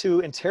how to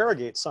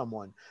interrogate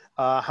someone,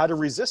 how to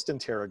resist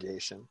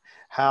interrogation,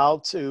 how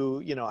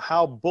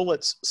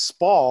bullets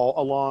spall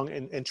along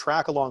and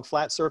track along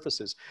flat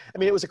surfaces. I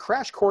mean, it was a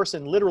crash course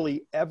in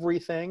literally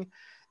everything.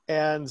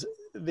 And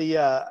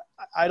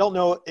I don't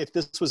know if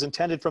this was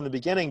intended from the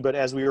beginning, but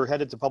as we were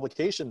headed to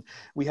publication,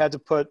 we had to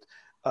put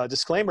a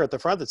disclaimer at the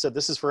front that said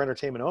this is for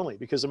entertainment only,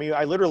 because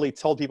I literally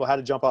told people how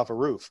to jump off a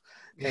roof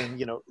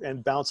and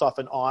and bounce off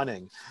an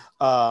awning,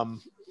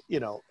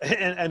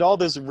 and all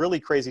this really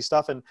crazy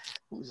stuff. And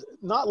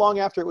not long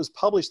after it was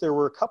published, there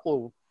were a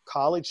couple of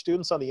college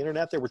students on the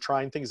internet that were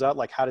trying things out,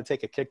 like how to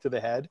take a kick to the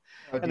head,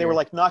 and they were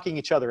like knocking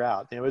each other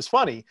out. It was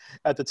funny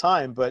at the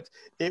time, but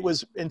it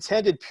was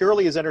intended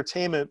purely as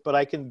entertainment. But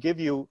I can give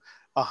you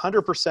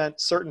 100%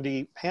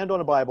 certainty, hand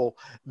on a Bible,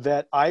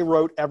 that I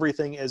wrote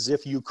everything as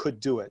if you could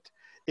do it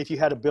if you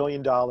had $1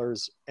 billion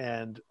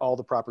and all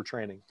the proper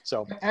training.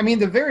 So,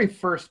 the very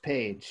first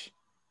page,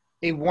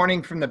 a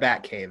warning from the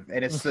Batcave,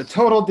 and it's the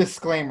total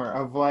disclaimer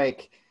of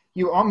like,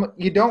 you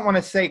don't want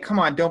to say, come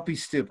on, don't be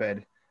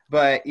stupid,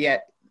 but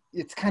yet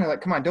it's kind of like,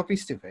 come on, don't be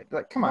stupid.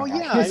 Like, come on.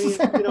 Guys.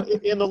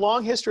 In the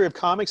long history of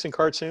comics and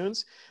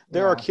cartoons,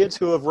 there are kids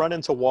who have run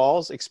into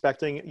walls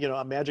expecting,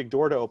 a magic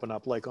door to open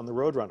up, like on the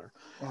Roadrunner.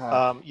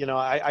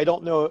 I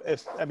don't know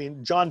if,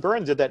 John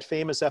Byrne did that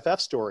famous FF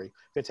story,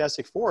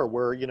 Fantastic Four,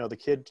 where, the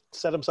kid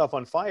set himself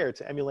on fire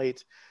to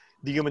emulate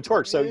the Human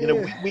Torch. So,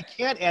 we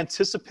can't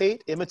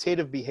anticipate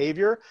imitative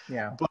behavior,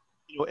 but,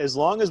 as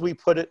long as we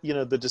put it,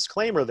 the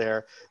disclaimer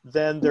there,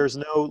 then there's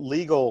no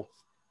legal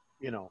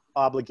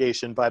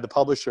obligation by the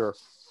publisher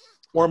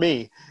or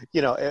me,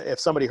 if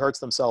somebody hurts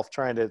themselves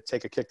trying to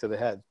take a kick to the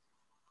head.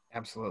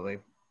 Absolutely.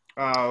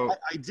 I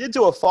did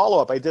do a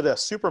follow-up. I did a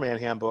Superman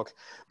handbook,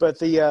 but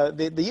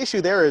the issue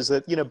there is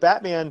that,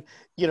 Batman,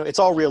 it's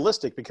all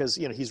realistic because,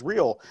 he's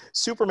real.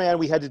 Superman,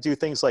 we had to do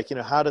things like,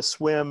 how to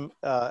swim,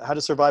 how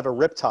to survive a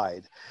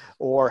riptide,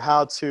 or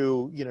how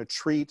to,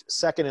 treat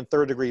 2nd and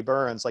 3rd degree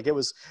burns. Like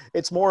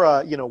it's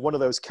more, one of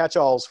those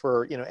catch-alls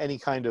for, any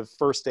kind of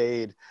first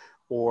aid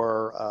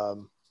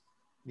or,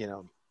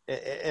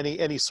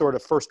 any sort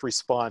of first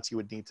response you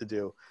would need to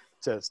do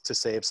to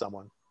save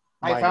someone.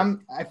 I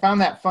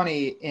found that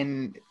funny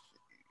in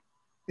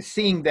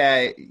seeing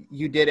that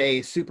you did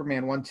a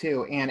Superman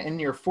 1-2, and in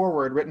your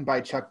foreword written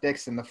by Chuck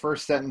Dixon, the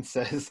first sentence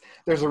says,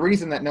 "There's a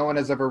reason that no one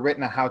has ever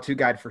written a how-to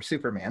guide for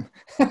Superman."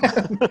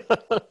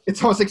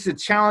 It's almost like it's a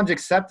challenge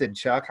accepted,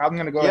 Chuck. I'm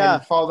going to go ahead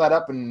and follow that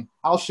up, and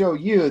I'll show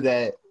you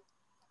that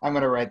I'm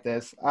going to write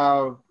this.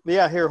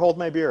 Here, hold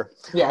my beer.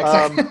 Yeah,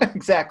 exactly.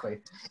 Exactly.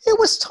 It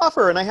was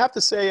tougher, and I have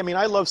to say,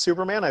 I love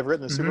Superman. I've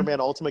written the Superman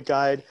Ultimate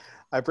Guide.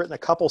 I've written a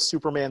couple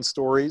Superman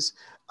stories,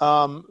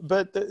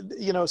 but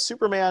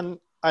Superman.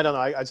 I don't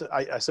know.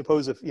 I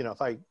suppose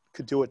if I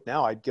could do it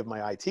now, I'd give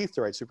my eye teeth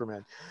to write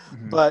Superman.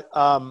 But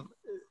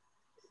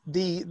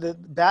the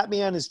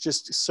Batman is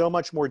just so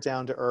much more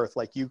down to earth.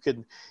 Like you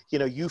could,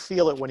 you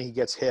feel it when he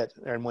gets hit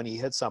and when he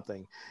hits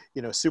something.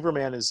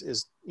 Superman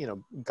is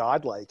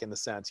godlike in the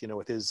sense,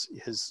 with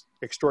his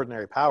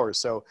extraordinary powers.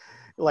 So,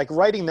 like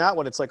writing that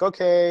one, it's like,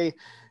 okay.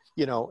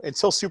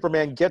 until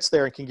Superman gets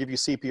there and can give you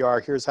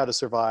CPR, here's how to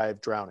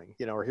survive drowning,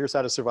 or here's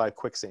how to survive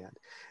quicksand.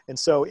 And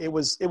so it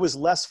was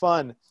less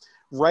fun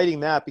writing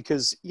that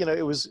because,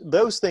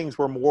 those things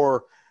were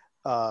more,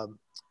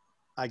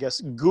 I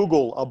guess,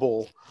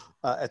 Googleable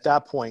at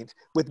that point.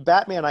 With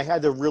Batman, I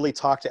had to really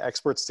talk to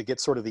experts to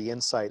get sort of the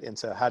insight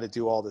into how to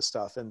do all this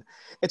stuff. And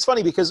it's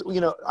funny because,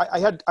 I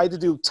had to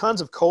do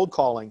tons of cold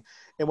calling.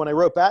 And when I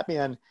wrote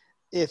Batman,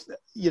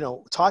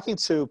 talking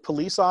to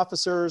police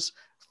officers,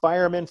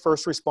 firemen,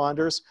 first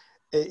responders,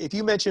 if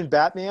you mentioned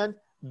Batman,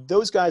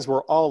 those guys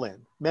were all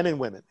in, men and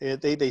women.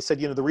 They said,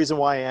 the reason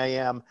why I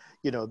am,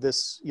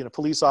 this,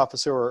 police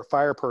officer or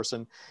fire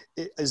person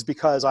is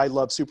because I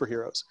love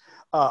superheroes.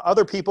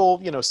 Other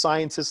people,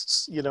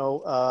 scientists,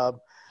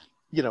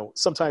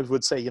 sometimes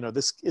would say,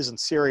 this isn't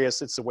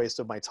serious. It's a waste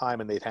of my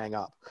time, and they'd hang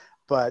up.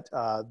 But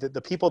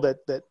the people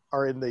that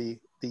are in the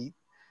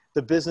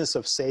business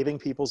of saving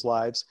people's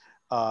lives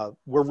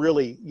were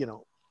really,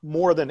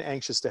 more than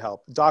anxious to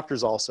help.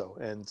 Doctors also,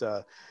 and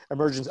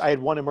I had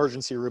one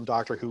emergency room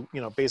doctor who,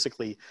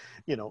 basically,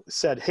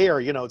 said,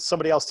 "Here,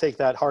 somebody else take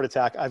that heart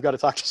attack. I've got to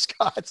talk to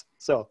Scott."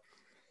 So,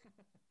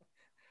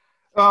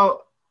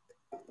 well,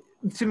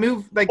 to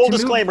move full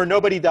disclaimer,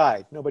 nobody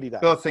died. Nobody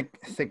died. Oh,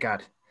 thank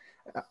God.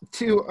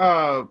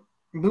 To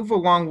move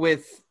along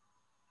with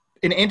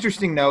an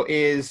interesting note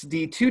is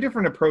the two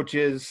different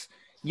approaches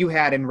you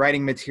had in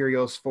writing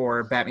materials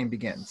for Batman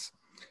Begins.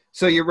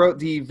 So you wrote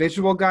the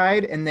visual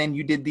guide and then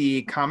you did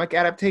the comic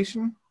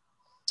adaptation?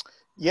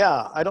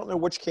 Yeah, I don't know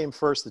which came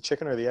first, the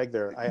chicken or the egg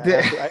there.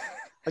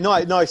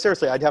 No,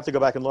 seriously, I'd have to go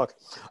back and look.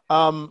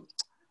 I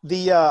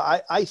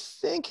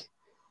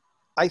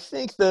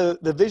think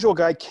the visual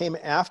guide came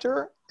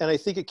after, and I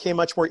think it came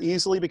much more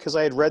easily because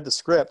I had read the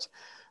script.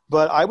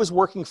 But I was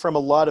working from a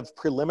lot of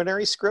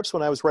preliminary scripts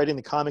when I was writing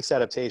the comics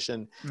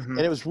adaptation, and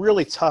it was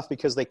really tough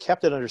because they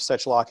kept it under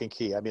such lock and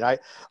key. I mean,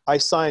 I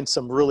signed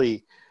some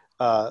really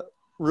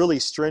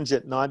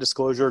stringent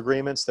non-disclosure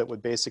agreements that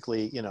would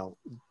basically,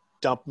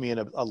 dump me in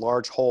a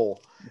large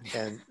hole,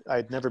 and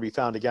I'd never be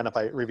found again if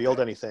I revealed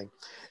anything.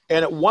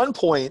 And at one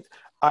point,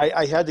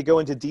 I had to go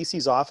into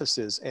DC's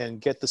offices and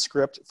get the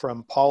script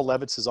from Paul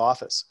Levitz's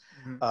office.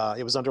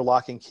 It was under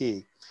lock and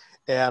key.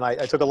 And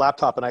I took a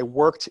laptop and I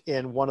worked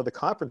in one of the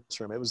conference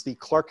room. It was the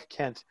Clark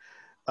Kent,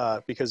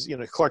 because,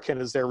 Clark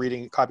Kent is there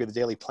reading a copy of the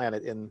Daily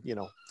Planet in,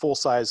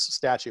 full-size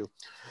statue.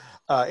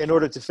 In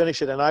order to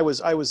finish it. And I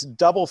was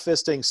double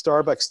fisting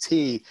Starbucks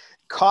tea,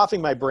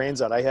 coughing my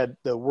brains out. I had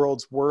the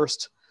world's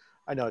worst,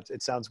 I know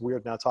it sounds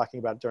weird now talking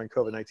about it during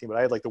COVID-19, but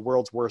I had like the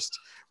world's worst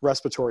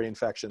respiratory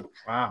infection.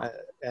 Wow.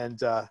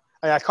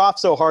 I coughed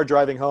so hard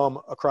driving home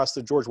across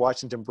the George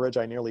Washington Bridge,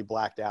 I nearly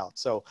blacked out.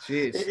 So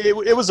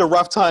it was a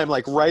rough time,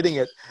 like writing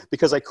it,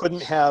 because I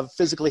couldn't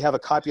physically have a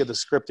copy of the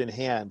script in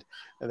hand,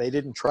 and they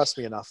didn't trust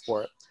me enough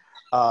for it.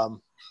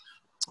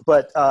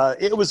 But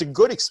it was a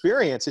good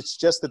experience. It's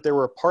just that there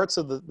were parts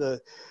of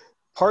the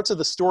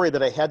story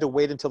that I had to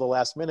wait until the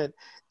last minute.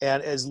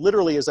 And as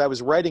I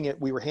was writing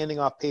it, we were handing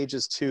off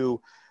pages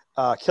to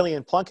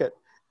Killian Plunkett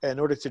in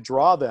order to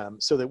draw them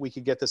so that we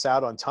could get this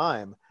out on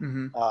time,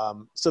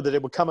 so that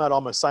it would come out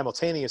almost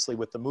simultaneously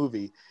with the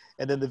movie.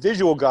 And then the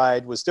visual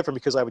guide was different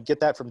because I would get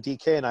that from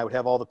DK and I would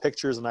have all the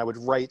pictures and I would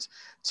write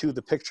to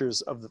the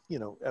pictures of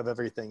of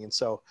everything. And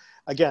so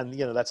again,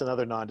 that's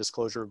another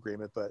non-disclosure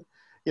agreement, but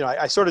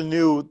I sort of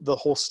knew the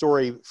whole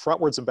story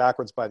frontwards and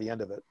backwards by the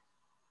end of it.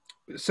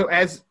 So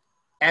as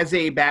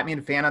a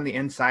Batman fan on the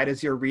inside,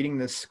 as you're reading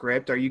this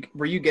script,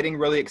 were you getting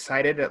really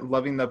excited at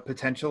loving the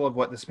potential of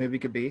what this movie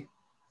could be?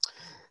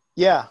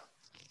 Yeah.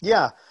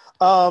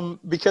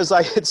 Because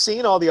I had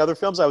seen all the other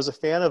films. I was a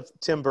fan of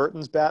Tim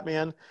Burton's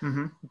Batman.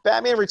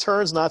 Batman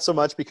Returns, not so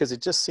much, because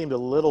it just seemed a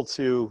little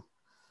too,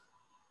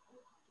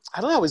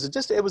 I don't know.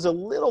 It was a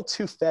little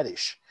too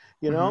fetish,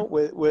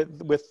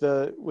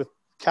 with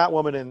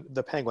Catwoman and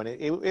the Penguin.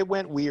 It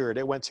went weird.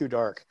 It went too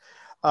dark.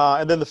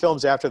 And then the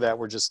films after that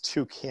were just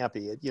too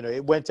campy.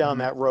 It went down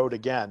that road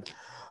again.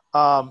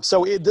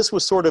 So this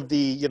was sort of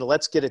the,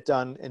 let's get it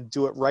done and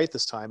do it right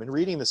this time. And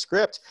reading the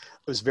script, I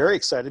was very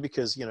excited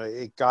because,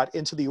 it got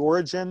into the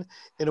origin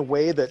in a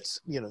way that,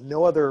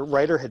 no other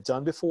writer had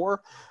done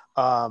before,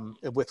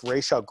 with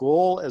Ra's al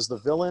Ghul as the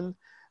villain,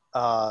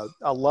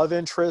 a love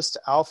interest,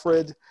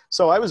 Alfred.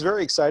 So I was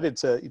very excited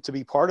to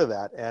be part of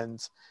that.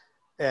 And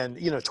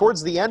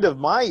towards the end of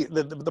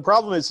the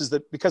problem is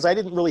that because I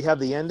didn't really have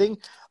the ending,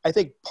 I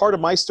think part of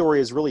my story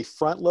is really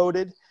front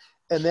loaded.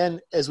 And then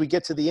as we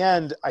get to the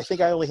end, I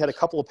think I only had a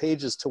couple of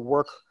pages to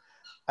work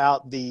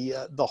out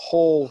the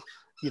whole,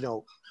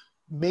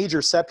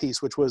 major set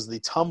piece, which was the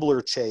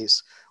tumbler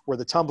chase, where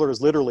the tumbler is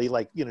literally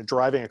like,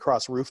 driving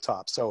across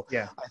rooftops. So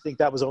yeah. I think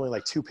that was only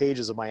like 2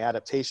 pages of my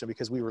adaptation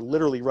because we were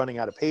literally running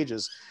out of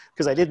pages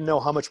because I didn't know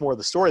how much more of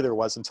the story there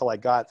was until I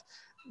got,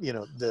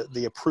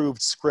 the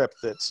approved script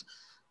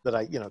that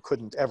I,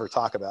 couldn't ever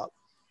talk about.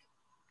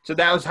 So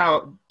that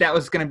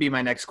was going to be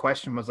my next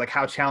question, was like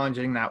how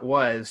challenging that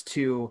was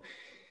to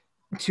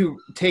to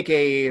take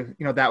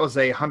that was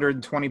a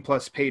 120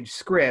 plus page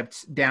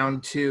script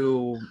down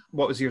to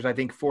what was yours, I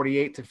think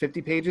 48 to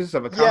 50 pages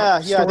of a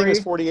comic story. I think it's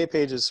 48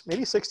 pages,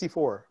 maybe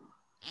 64.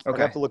 Okay.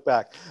 I'd have to look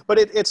back. But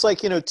it's like,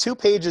 2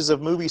 pages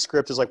of movie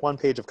script is like 1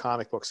 page of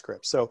comic book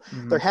script. So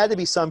there had to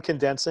be some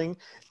condensing.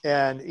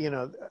 And,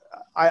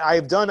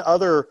 I've done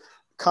other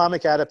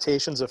comic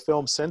adaptations of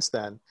films since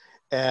then.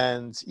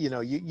 And, you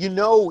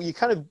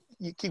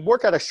can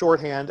work out a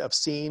shorthand of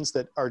scenes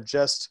that are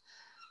just,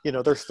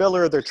 they're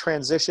filler, they're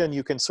transition.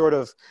 You can sort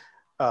of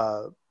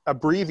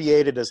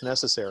abbreviate it as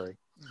necessary.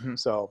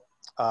 So,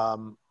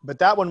 but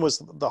that one was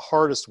the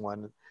hardest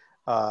one.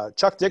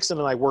 Chuck Dixon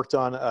and I worked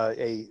on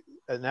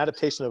an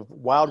adaptation of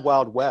Wild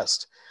Wild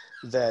West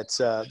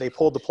that they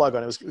pulled the plug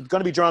on. It was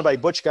going to be drawn by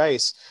Butch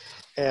Guice,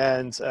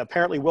 and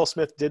apparently Will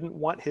Smith didn't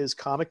want his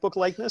comic book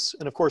likeness.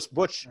 And of course,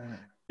 Butch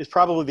is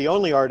probably the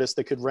only artist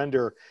that could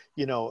render,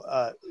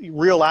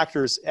 real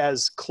actors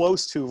as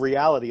close to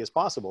reality as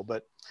possible.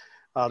 But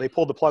they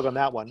pulled the plug on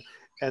that one.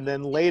 And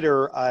then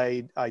later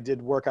I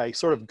did work, I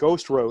sort of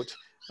ghost wrote,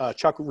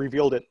 Chuck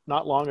revealed it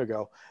not long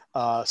ago,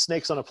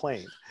 Snakes on a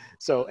Plane.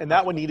 So, and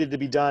that one needed to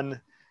be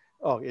done.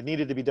 It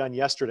needed to be done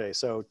yesterday.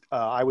 So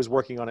I was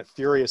working on it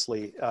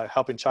furiously,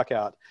 helping Chuck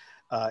out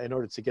in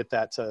order to get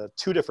that to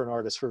 2 different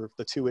artists for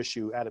the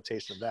 2-issue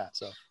adaptation of that.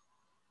 So,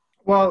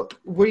 well,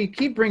 we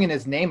keep bringing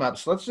his name up,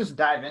 so let's just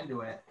dive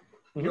into it.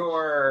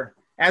 Your,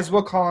 as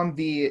we'll call him,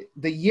 the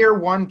year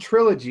 1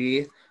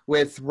 trilogy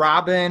with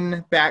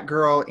Robin,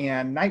 Batgirl,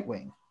 and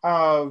Nightwing.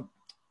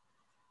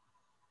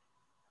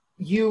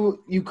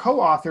 You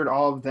co-authored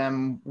all of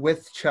them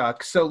with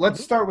Chuck. So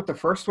let's start with the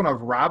first one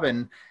of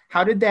Robin.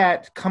 How did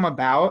that come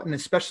about? And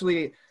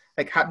especially,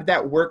 like, how did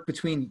that work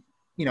between,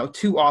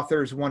 2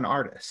 authors, 1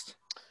 artist?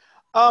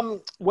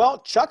 Well,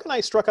 Chuck and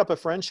I struck up a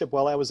friendship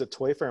while I was at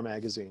Toy Fair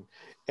magazine.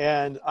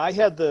 And I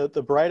had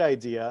the bright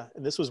idea,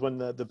 and this was when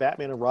the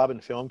Batman and Robin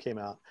film came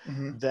out,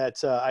 that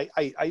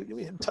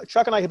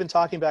Chuck and I had been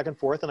talking back and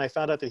forth, and I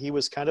found out that he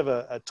was kind of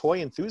a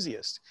toy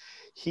enthusiast.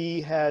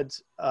 He had,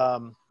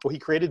 he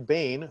created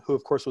Bane, who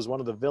of course was one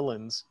of the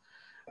villains,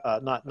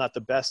 not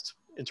the best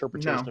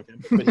interpretation of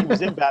him, but he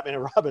was in Batman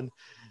and Robin.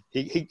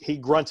 He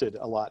grunted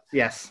a lot.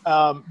 Yes.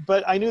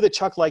 But I knew that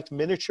Chuck liked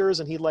miniatures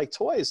and he liked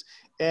toys,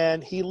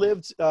 and he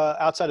lived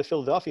outside of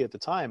Philadelphia at the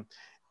time.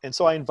 And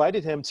so I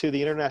invited him to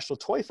the International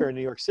Toy Fair in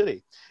New York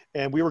City.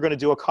 And we were going to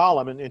do a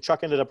column, and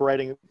Chuck ended up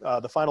writing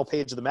the final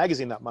page of the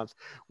magazine that month,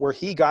 where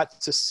he got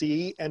to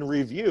see and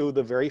review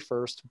the very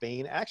first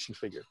Bane action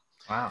figure.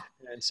 Wow.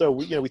 And so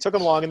we took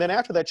him along. And then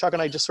after that, Chuck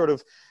and I just sort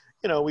of,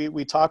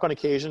 we talk on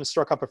occasion,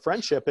 struck up a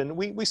friendship. And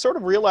we sort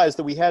of realized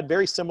that we had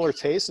very similar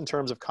tastes in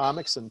terms of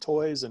comics and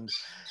toys and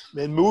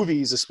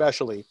movies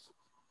especially.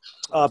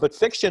 But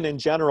fiction in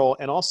general,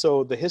 and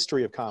also the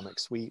history of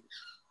comics.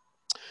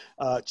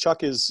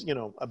 Chuck is,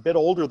 a bit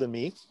older than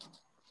me,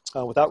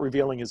 without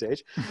revealing his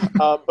age.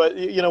 But,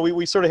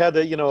 we sort of had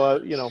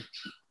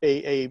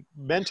a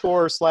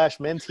mentor /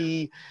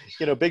 mentee,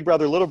 big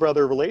brother, little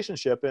brother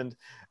relationship. And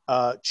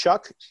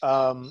Chuck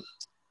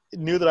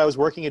knew that I was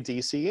working at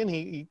DC, and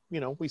he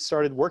we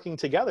started working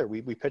together.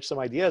 We pitched some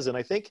ideas, and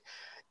I think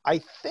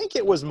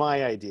it was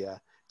my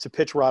idea to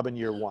pitch Robin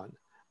year 1.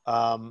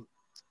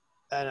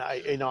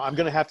 And I'm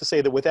going to have to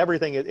say that with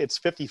everything, it's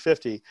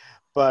 50-50,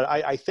 but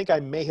I think I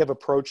may have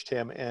approached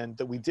him, and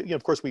that we did,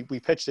 of course we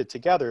pitched it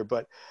together,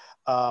 but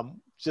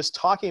just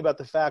talking about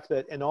the fact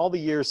that in all the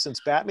years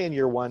since Batman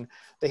year 1,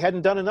 they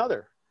hadn't done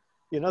another,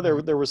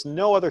 there was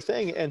no other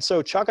thing. And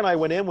so Chuck and I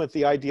went in with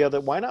the idea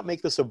that why not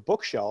make this a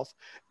bookshelf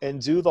and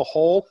do the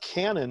whole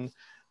canon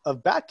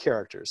of Bat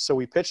characters. So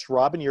we pitched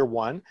Robin year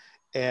 1,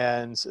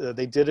 and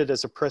they did it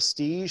as a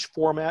prestige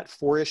format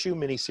 4-issue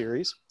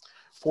miniseries,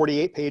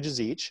 48 pages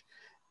each.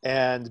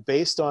 And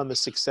based on the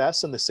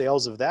success and the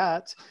sales of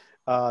that,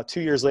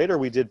 2 years later,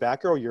 we did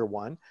Batgirl year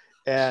 1.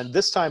 And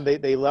this time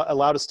they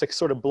allowed us to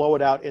sort of blow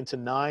it out into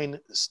 9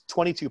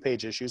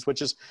 22-page issues, which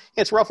is,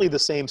 it's roughly the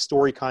same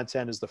story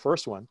content as the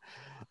first one.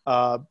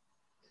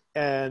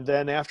 And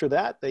then after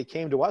that, they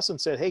came to us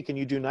and said, hey, can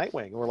you do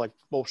Nightwing? And we're like,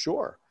 well,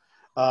 sure.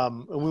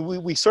 And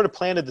we sort of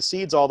planted the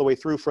seeds all the way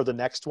through for the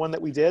next one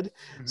that we did.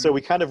 So we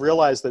kind of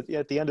realized that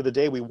at the end of the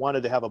day, we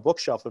wanted to have a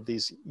bookshelf of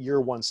these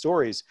year 1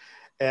 stories.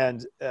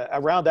 And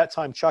around that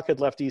time, Chuck had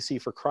left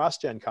DC for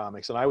CrossGen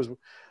Comics, and I was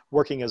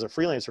working as a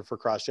freelancer for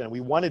CrossGen. We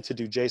wanted to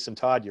do Jason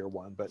Todd year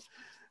 1, but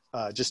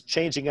just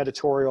changing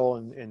editorial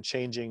and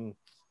changing,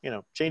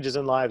 changes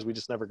in lives, we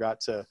just never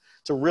got to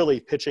really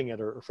pitching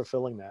it or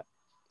fulfilling that.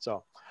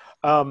 So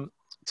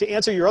to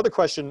answer your other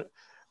question,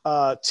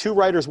 2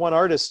 writers, 1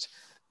 artist,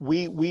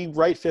 we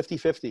write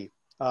 50-50.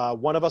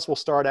 One of us will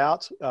start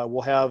out.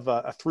 We'll have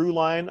a through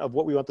line of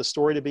what we want the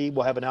story to be.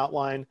 We'll have an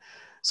outline,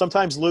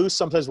 sometimes loose,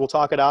 sometimes we'll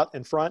talk it out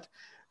in front.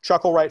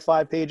 Chuck will write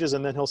 5 pages,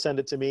 and then he'll send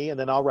it to me, and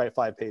then I'll write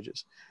 5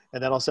 pages,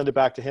 and then I'll send it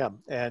back to him.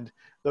 And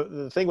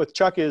the thing with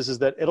Chuck is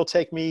that it'll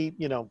take me,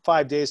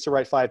 5 days to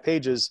write 5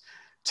 pages.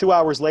 2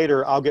 hours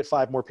later, I'll get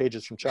 5 more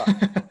pages from Chuck.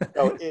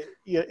 So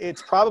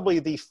it's probably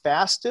the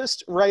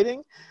fastest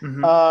writing.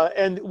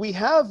 And we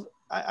have,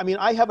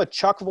 I have a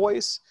Chuck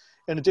voice,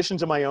 in addition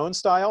to my own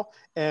style,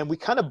 and we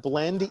kind of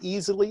blend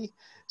easily.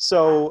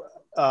 So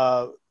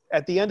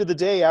at the end of the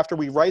day, after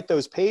we write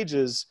those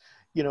pages,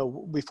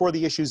 before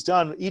the issue's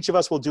done, each of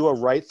us will do a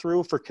write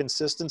through for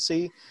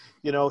consistency.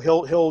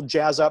 He'll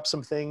jazz up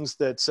some things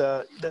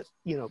that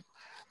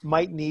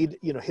might need,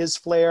 his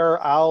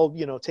flair. I'll,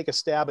 take a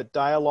stab at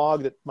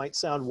dialogue that might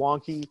sound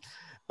wonky.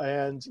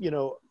 And,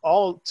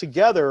 all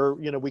together,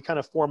 we kind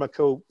of form a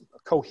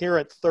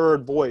coherent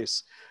third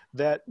voice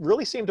that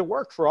really seemed to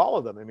work for all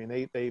of them. I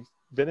mean, they've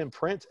been in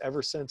print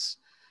ever since,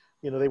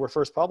 they were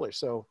first published.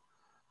 So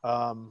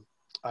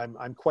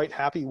I'm quite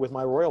happy with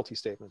my royalty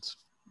statements.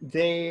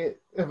 They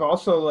have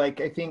also, I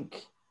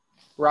think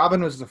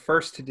Robin was the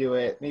first to do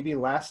it maybe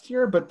last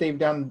year, but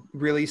they've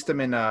released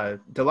them in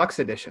deluxe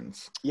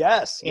editions.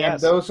 Yes. And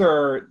those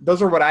are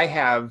what I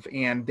have,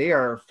 and they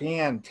are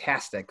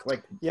fantastic.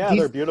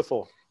 They're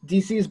beautiful.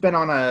 DC's been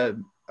on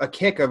a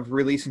kick of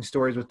releasing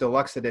stories with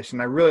deluxe edition.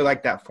 I really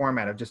like that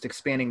format of just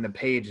expanding the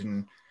page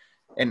and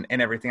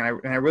everything.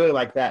 And I really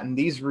like that. And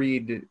these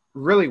read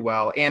really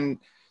well. And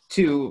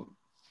to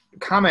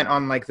comment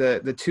on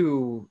the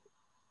two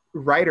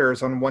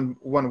writers on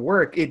one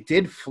work, it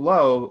did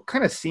flow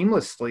kind of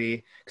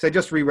seamlessly, because I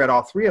just reread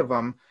all three of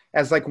them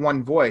as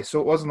one voice. So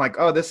it wasn't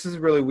oh, this is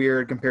really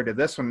weird compared to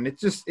this one.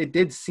 It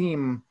did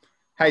seem,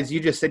 as you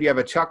just said, you have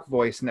a Chuck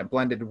voice and it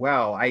blended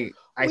well. I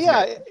think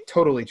that's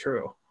totally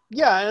true.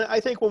 Yeah. And I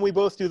think when we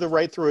both do the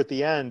write through at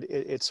the end,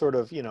 it sort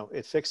of,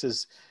 it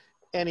fixes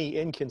any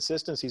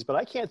inconsistencies, but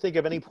I can't think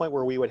of any point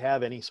where we would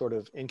have any sort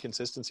of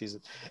inconsistencies.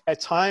 At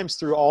times,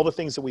 through all the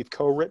things that we've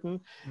co-written,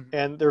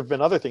 and there have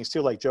been other things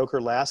too, like Joker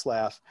Last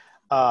Laugh,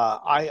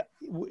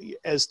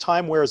 as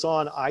time wears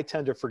on, I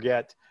tend to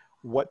forget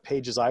what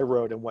pages I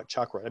wrote and what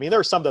Chuck wrote. I mean, there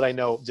are some that I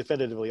know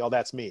definitively, oh,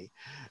 that's me,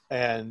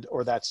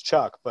 or that's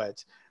Chuck,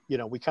 but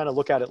we kind of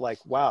look at it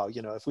wow,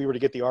 if we were to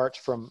get the art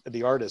from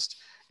the artist,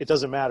 it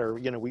doesn't matter.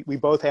 We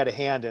both had a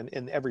hand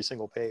in every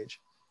single page.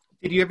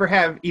 Did you ever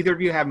have, either of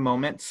you have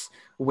moments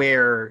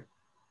where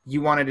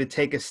you wanted to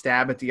take a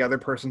stab at the other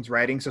person's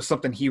writing? So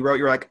something he wrote,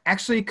 you're like,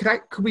 actually, could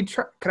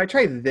I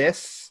try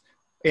this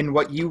in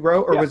what you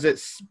wrote? Or was it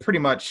pretty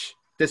much,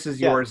 this is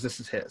yours, this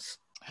is his?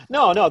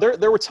 No,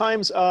 there were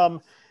times,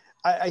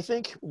 I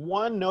think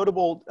one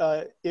notable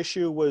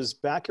issue was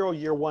Batgirl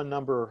Year One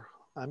number,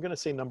 I'm going to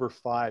say number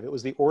 5. It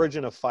was the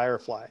origin of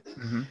Firefly.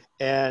 Mm-hmm.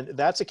 And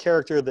that's a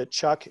character that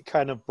Chuck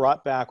kind of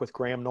brought back with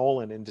Graham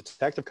Nolan in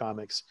Detective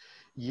Comics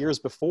years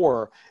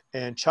before,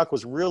 and Chuck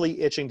was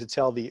really itching to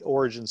tell the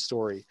origin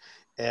story.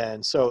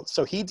 And so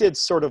he did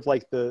sort of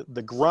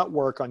the grunt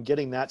work on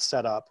getting that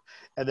set up.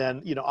 And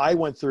then, I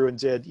went through and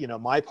did,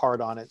 my part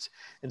on it.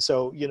 And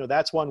so,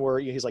 that's one where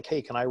he's like,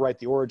 hey, can I write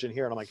the origin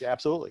here? And I'm like, yeah,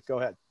 absolutely, go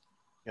ahead,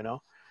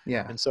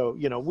 Yeah. And so,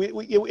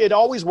 it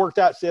always worked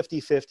out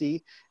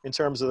 50-50 in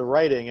terms of the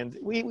writing. And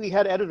we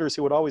had editors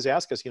who would always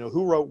ask us,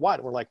 who wrote what?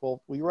 And we're like,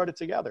 well, we wrote it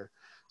together.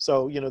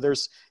 So,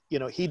 there's,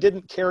 he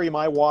didn't carry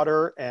my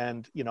water,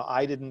 and,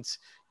 I didn't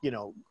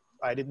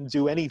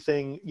do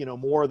anything,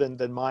 more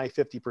than my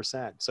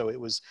 50%. So it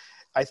was,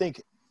 I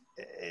think,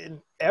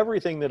 in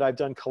everything that I've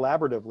done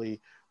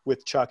collaboratively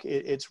with Chuck,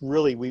 it's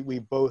really, we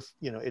both,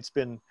 it's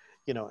been,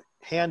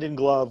 hand in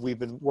glove, we've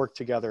been worked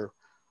together,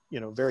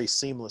 very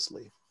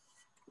seamlessly.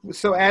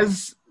 So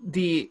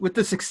with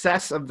the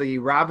success of the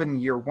Robin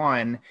Year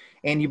One,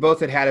 and you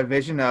both had a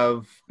vision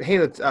of, hey,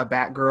 let's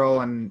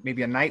Batgirl and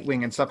maybe a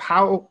Nightwing and stuff.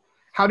 How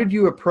did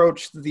you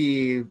approach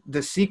the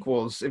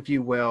sequels, if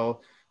you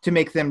will, to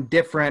make them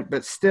different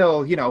but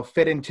still,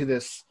 fit into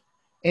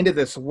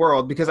this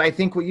world? Because I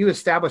think what you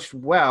established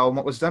well, and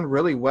what was done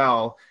really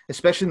well,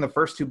 especially in the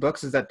first 2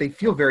 books, is that they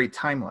feel very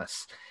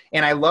timeless.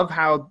 And I love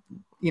how,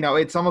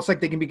 it's almost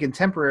like they can be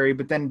contemporary,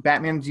 but then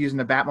Batman's using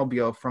a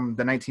Batmobile from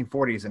the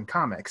 1940s in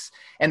comics.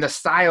 And the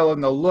style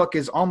and the look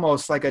is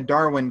almost like a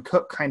Darwin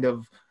Cook kind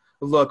of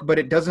look, but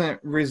it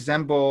doesn't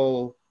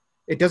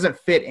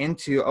fit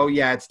into, oh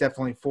yeah, it's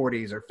definitely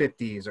 40s or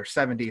 50s or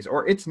 70s,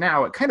 or it's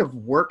now. It kind of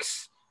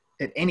works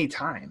at any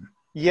time.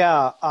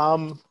 Yeah.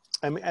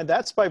 And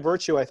that's by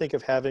virtue, I think,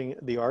 of having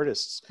the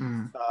artists,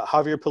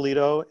 Javier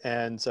Pulido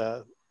and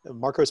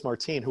Marcos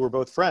Martin, who were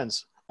both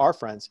our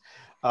friends.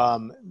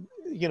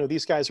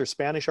 These guys are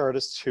Spanish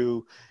artists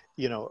who,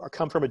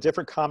 come from a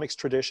different comics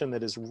tradition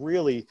that is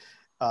really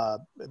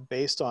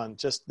based on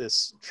just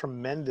this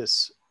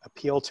tremendous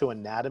appeal to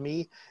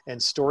anatomy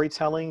and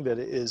storytelling that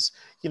is,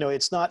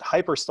 it's not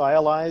hyper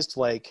stylized,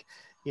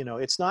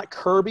 it's not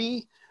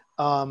Kirby.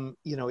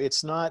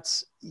 It's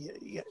not,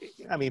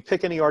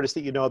 pick any artist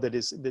that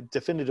is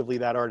definitively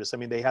that artist. I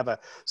mean, they have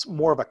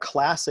more of a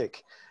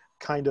classic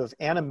kind of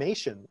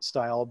animation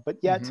style, but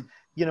yet,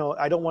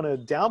 I don't want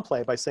to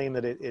downplay by saying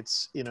that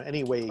it's,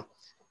 anyway,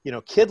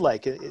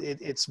 kid-like.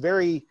 It's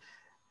very,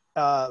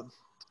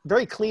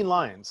 very clean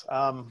lines.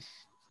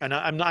 And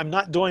I'm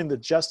not doing the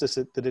justice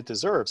that it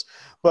deserves.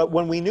 But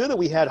when we knew that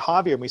we had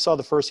Javier and we saw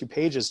the first few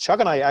pages, Chuck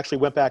and I actually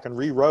went back and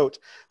rewrote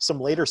some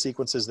later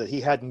sequences that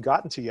he hadn't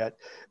gotten to yet,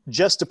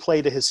 just to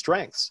play to his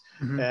strengths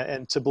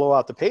and to blow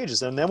out the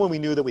pages. And then when we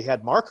knew that we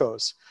had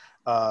Marcos,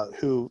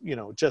 who,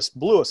 just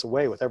blew us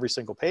away with every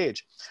single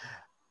page.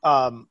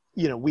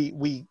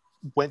 We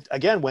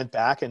went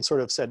back and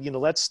sort of said,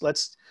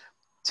 let's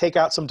take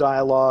out some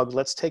dialogue.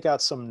 Let's take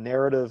out some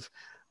narrative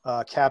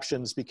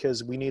captions,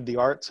 because we need the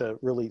art to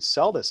really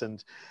sell this.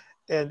 And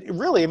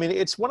really, I mean,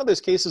 it's one of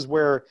those cases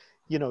where,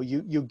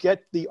 you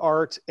get the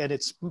art and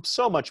it's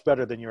so much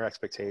better than your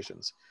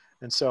expectations.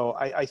 And so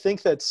I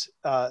think that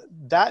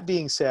that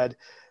being said,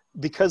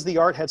 because the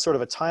art had sort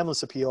of a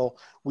timeless appeal,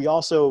 we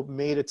also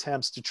made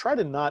attempts to try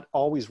to not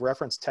always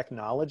reference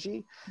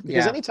technology,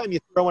 because anytime you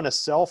throw in a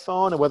cell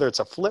phone, whether it's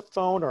a flip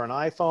phone or an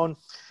iPhone,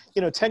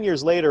 10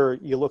 years later,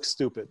 you look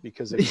stupid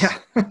because it's,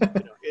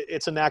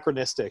 it's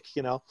anachronistic,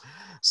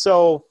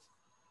 So,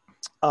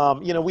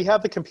 we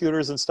have the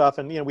computers and stuff,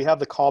 and, we have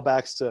the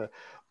callbacks to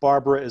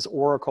Barbara as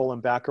Oracle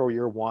and Batgirl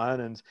Year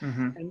One.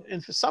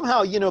 And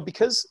somehow,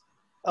 because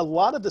a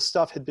lot of the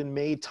stuff had been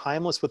made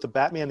timeless with the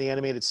Batman, the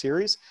animated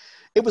series,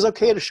 it was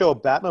okay to show a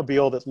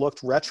Batmobile that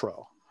looked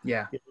retro.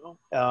 Yeah.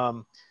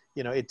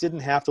 It didn't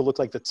have to look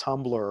like the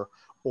Tumbler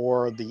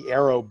or the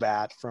Arrow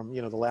Bat from,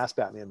 the last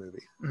Batman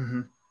movie.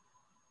 Mm-hmm.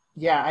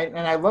 Yeah.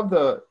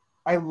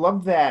 I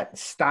love that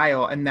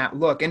style and that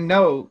look. And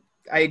no,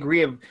 I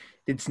agree.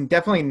 It's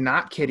definitely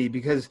not kiddie,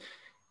 because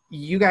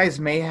you guys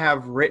may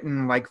have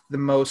written like the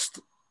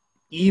most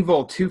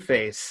evil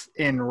Two-Face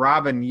in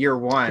Robin Year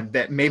One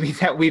that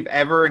we've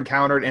ever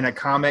encountered in a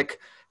comic,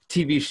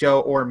 TV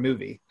show, or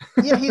movie.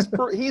 Yeah, he's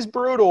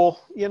brutal,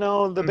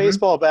 the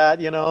baseball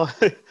bat,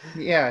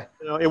 Yeah.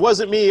 It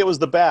wasn't me, it was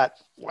the bat.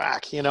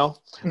 Whack,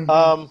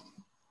 Mm-hmm.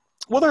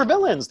 Well, they're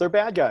villains, they're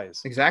bad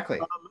guys.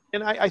 Exactly.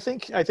 And I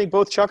think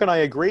both Chuck and I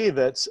agree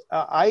that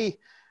I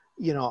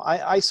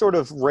sort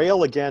of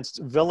rail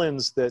against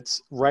villains that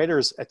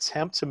writers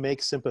attempt to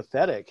make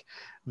sympathetic,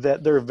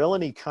 that their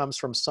villainy comes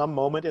from some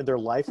moment in their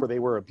life where they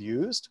were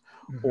abused,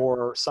 mm-hmm.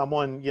 or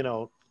someone,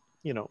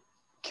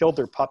 killed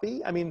their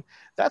puppy. I mean,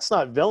 that's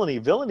not villainy.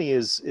 Villainy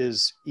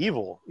is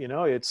evil.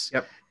 It's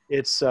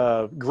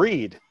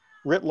greed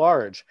writ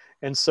large.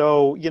 And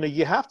so,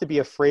 you have to be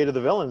afraid of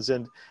the villains.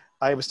 And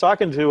I was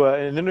talking to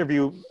an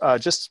interview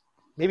just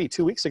maybe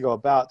 2 weeks ago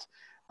about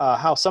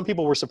how some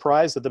people were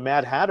surprised that the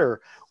Mad Hatter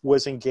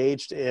was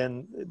engaged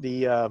in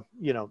the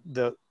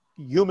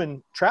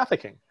human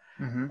trafficking.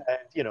 Mm-hmm.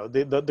 And,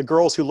 the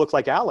girls who look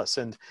like Alice.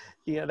 And,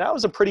 that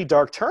was a pretty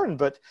dark turn.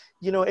 But,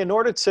 in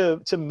order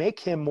to make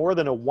him more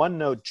than a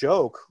one-note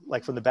joke,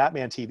 like from the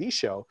Batman TV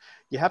show,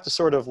 you have to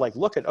sort of like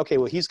look at, okay,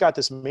 well, he's got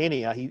this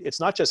mania. It's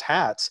not just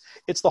hats.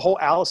 It's the whole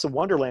Alice in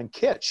Wonderland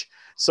kitsch.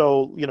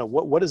 So,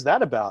 what is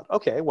that about?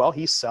 Okay, well,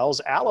 he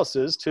sells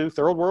Alice's to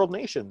third world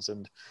nations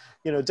and,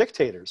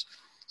 dictators.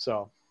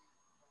 So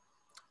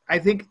I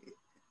think,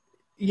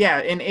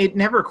 and it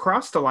never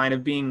crossed the line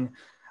of being,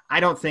 I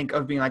don't think,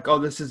 of being like, oh,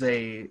 this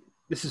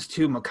is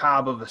too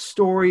macabre of a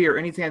story or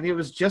anything. I think it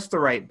was just the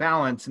right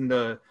balance, and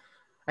the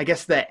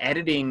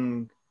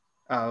editing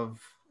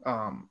of,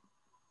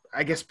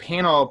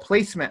 panel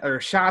placement or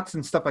shots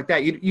and stuff like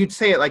that. You'd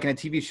say it like in a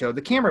TV show,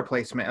 the camera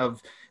placement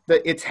of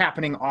it's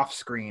happening off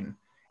screen.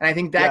 And I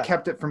think that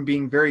kept it from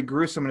being very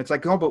gruesome. And it's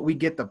like, oh, but we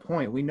get the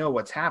point. We know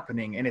what's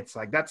happening. And it's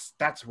like, that's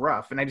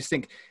rough. And I just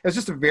think it was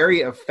just a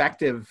very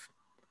effective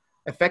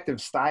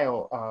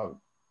style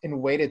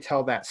and way to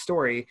tell that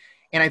story.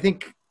 And I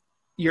think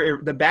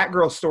the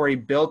Batgirl story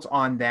built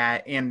on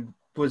that and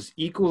was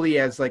equally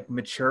as like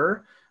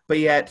mature, but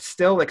yet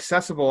still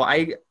accessible.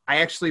 I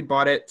actually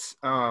bought it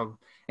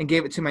and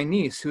gave it to my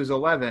niece, who's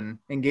 11,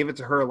 and gave it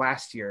to her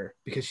last year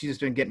because she's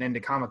been getting into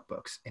comic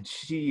books, and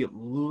she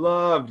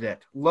loved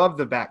it. Loved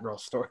the Batgirl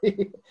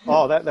story.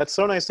 Oh, that's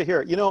so nice to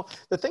hear.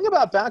 The thing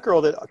about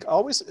Batgirl that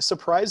always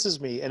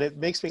surprises me, and it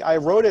makes me, I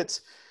wrote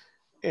it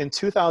in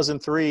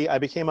 2003. I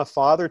became a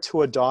father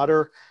to a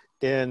daughter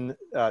in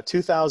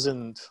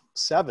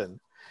 2007.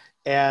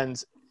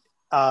 And,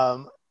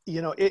 I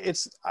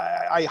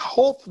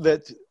hope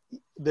that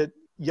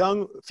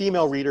young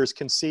female readers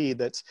can see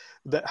that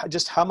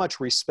just how much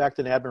respect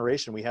and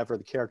admiration we have for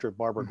the character of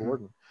Barbara mm-hmm.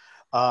 Gordon.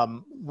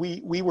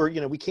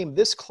 We came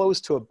this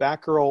close to a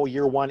Batgirl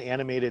Year One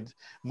animated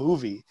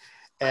movie.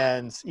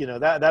 And,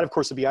 that of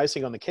course would be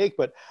icing on the cake.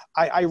 But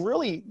I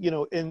really,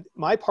 in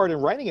my part in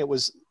writing it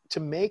was to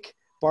make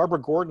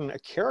Barbara Gordon a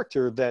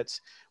character that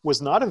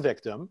was not a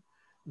victim,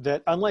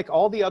 that unlike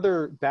all the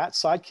other Bat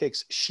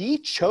sidekicks, she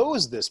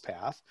chose this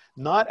path,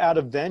 not out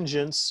of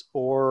vengeance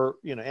or,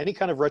 any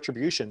kind of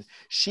retribution.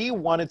 She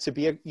wanted to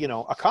be a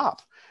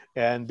cop.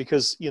 And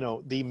because,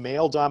 the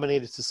male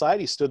dominated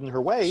society stood in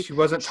her way. She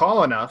wasn't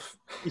tall enough.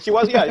 She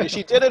was,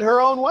 she did it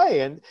her own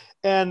way.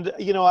 And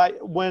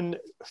when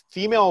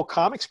female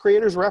comics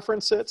creators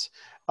reference it,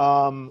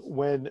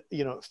 when,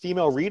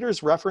 female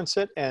readers reference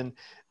it and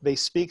they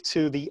speak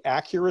to the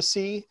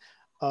accuracy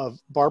of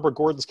Barbara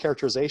Gordon's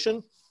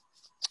characterization,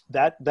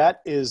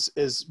 that is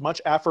as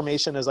much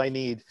affirmation as I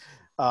need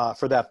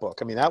for that book.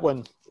 I mean, that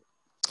one,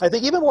 I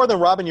think even more than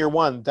Robin Year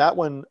One, that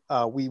one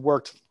we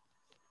worked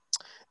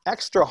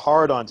extra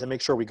hard on to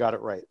make sure we got it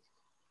right.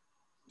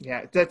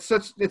 Yeah,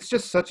 it's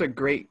just such a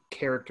great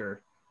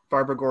character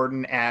Barbara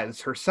Gordon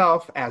as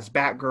herself, as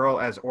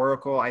Batgirl, as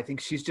Oracle. I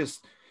think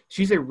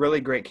she's a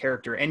really great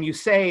character. And you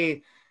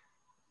say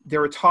there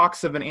were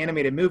talks of an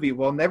animated movie.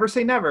 Well, never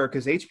say never,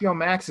 because HBO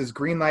Max is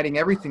greenlighting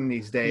everything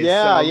these days.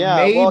 Yeah, so yeah.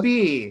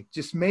 Maybe,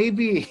 just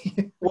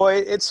maybe. Well,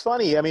 it's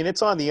funny. I mean,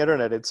 it's on the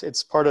internet.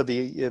 It's part of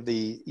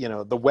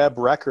the web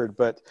record.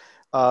 But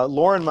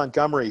Lauren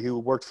Montgomery, who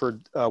worked for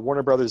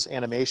Warner Brothers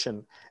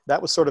Animation,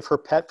 that was sort of her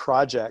pet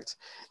project,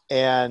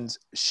 and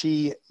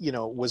she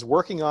was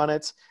working on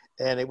it,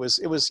 and it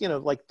was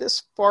like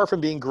this far from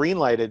being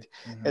greenlighted,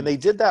 and they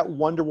did that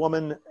Wonder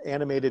Woman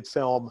animated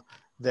film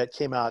that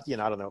came out, I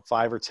don't know,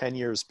 5 or 10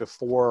 years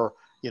before,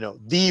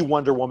 the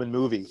Wonder Woman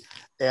movie.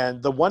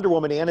 And the Wonder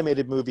Woman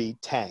animated movie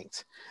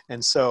tanked.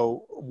 And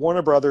so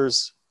Warner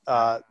Brothers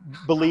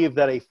believed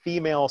that a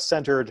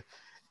female-centered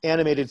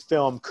animated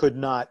film could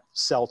not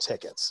sell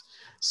tickets.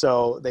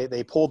 So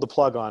they pulled the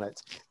plug on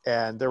it.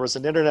 And there was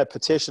an internet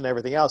petition and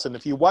everything else. And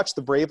if you watch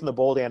the Brave and the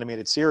Bold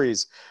animated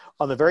series,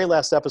 on the very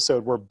last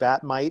episode where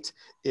Batmite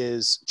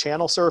is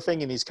channel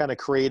surfing and he's kind of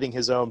creating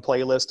his own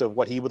playlist of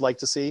what he would like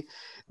to see,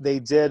 they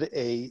did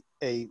a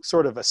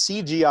sort of a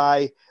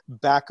CGI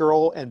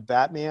Batgirl and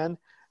Batman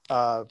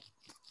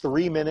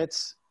 3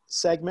 minutes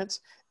segment,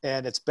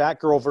 and it's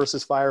Batgirl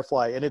versus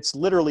Firefly, and it's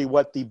literally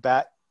what the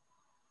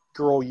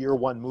Batgirl Year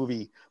One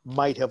movie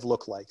might have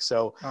looked like.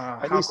 So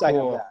at least cool. I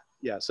have that.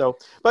 Yeah. So,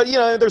 but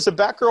there's a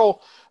Batgirl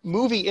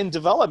movie in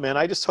development.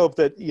 I just hope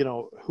that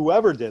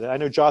whoever did it. I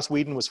know Joss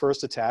Whedon was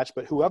first attached,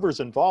 but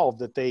whoever's involved,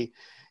 that they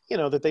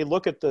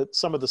look at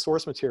some of the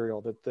source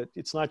material. That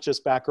it's not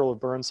just Batgirl of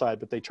Burnside,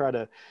 but they try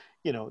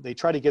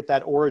to get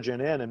that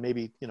origin in and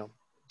maybe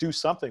do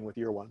something with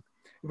Year One.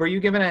 Were you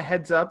given a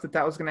heads up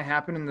that was going to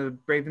happen in the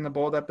Brave and the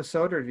Bold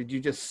episode, or did you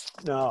just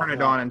turn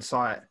it on and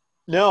saw it?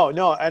 No.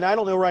 And I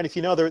don't know, Ryan, if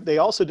you know, they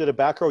also did a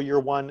Batgirl Year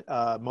One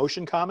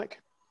motion comic.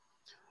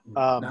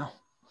 No.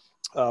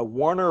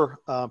 Warner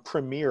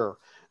Premiere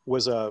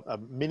was a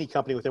mini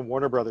company within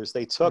Warner Brothers.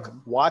 They took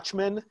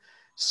Watchmen,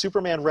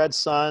 Superman Red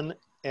Son,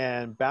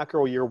 and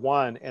Batgirl Year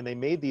One, and they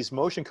made these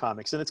motion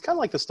comics. And it's kind of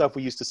like the stuff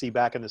we used to see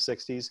back in the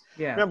 60s.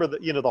 Yeah. Remember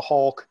the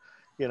Hulk,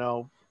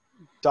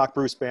 Doc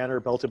Bruce Banner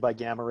belted by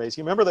gamma rays.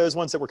 You remember those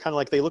ones that were kind of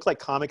like, they looked like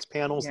comics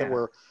panels that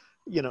were,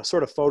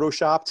 sort of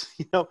photoshopped,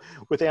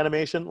 with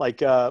animation,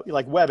 like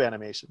web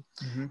animation.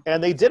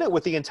 And they did it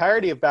with the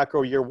entirety of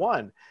Batgirl Year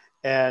One.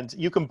 And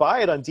you can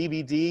buy it on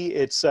DVD.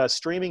 It's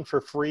streaming for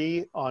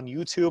free on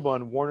YouTube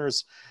on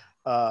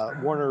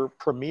Warner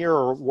Premiere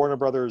or Warner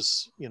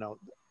Brothers,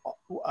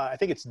 I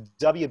think it's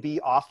WB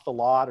Off the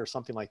Lot or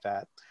something like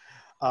that.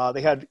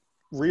 They had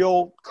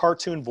real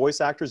cartoon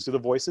voice actors do the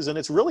voices, and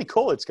it's really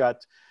cool. It's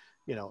got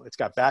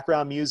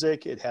background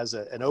music. It has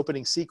an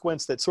opening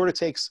sequence that sort of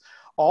takes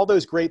all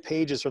those great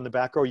pages from the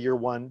Batgirl Year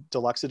One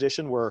Deluxe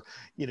Edition, where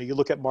you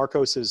look at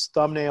Marcos's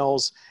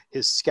thumbnails,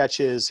 his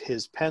sketches,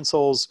 his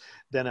pencils,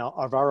 then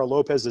Alvaro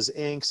Lopez's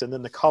inks, and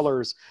then the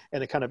colors,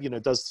 and it kind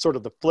of does sort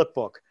of the flip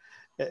book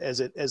as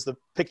the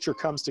picture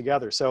comes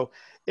together. So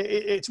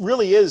it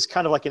really is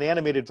kind of like an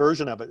animated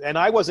version of it. And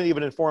I wasn't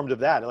even informed of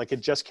that. Like,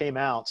 it just came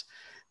out.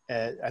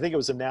 I think it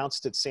was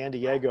announced at San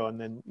Diego, and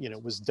then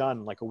it was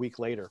done like a week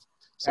later.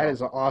 So. That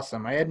is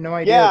awesome. I had no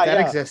idea that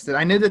existed.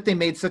 I knew that they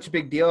made such a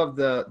big deal of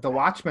the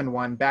Watchmen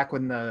one back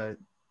when the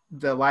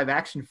live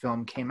action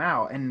film came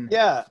out, and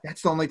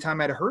that's the only time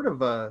I'd heard of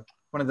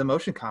one of the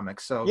motion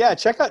comics. So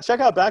check out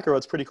Batgirl.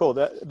 It's pretty cool.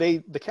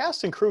 The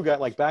cast and crew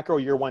got like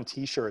Batgirl Year One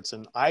T-shirts,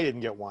 and I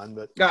didn't get one,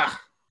 but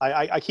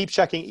I keep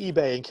checking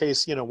eBay in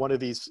case one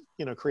of these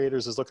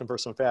creators is looking for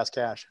some fast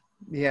cash.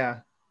 Yeah.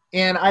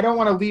 And I don't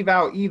want to leave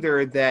out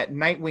either that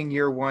Nightwing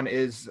Year One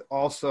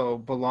also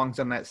belongs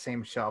on that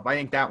same shelf. I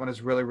think that one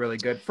is really, really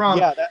good from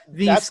Scott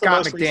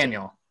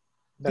McDaniel.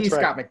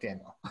 Scott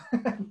McDaniel.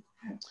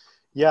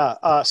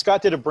 Yeah,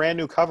 Scott did a brand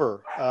new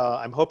cover.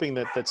 I'm hoping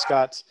that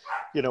Scott,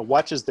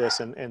 watches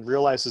this and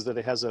realizes that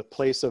it has a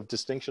place of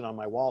distinction on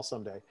my wall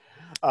someday.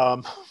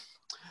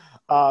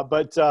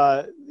 But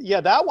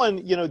that one,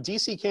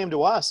 DC came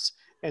to us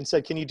and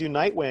said, "Can you do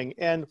Nightwing?"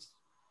 And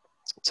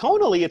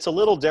tonally, it's a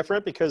little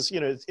different because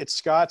it's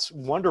Scott's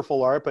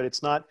wonderful art, but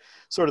it's not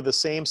sort of the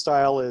same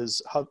style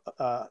as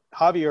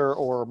Javier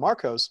or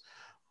Marcos.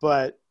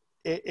 But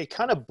it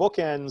kind of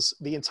bookends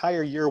the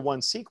entire Year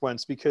One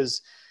sequence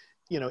because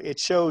it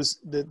shows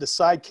the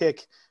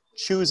sidekick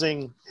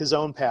choosing his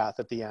own path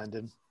at the end.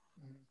 And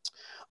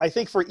I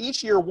think for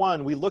each Year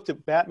One, we looked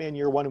at Batman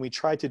Year One and we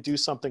tried to do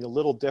something a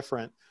little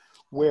different.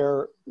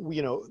 Where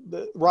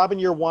the Robin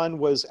Year One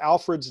was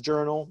Alfred's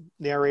journal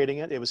narrating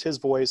it. It was his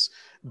voice.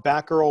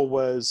 Batgirl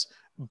was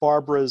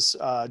Barbara's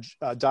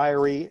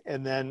diary,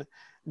 and then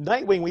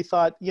Nightwing. We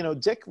thought,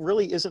 Dick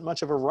really isn't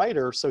much of a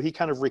writer, so he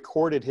kind of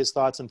recorded his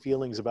thoughts and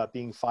feelings about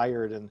being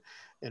fired and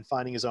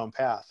finding his own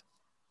path.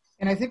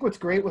 And I think what's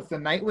great with the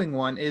Nightwing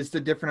one is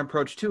the different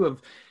approach too.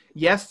 Of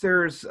yes,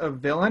 there's a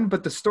villain,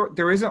 but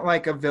there isn't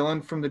like a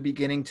villain from the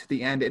beginning to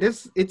the end.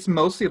 It's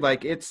mostly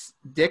like it's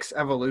Dick's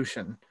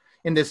evolution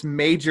in this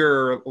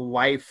major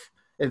life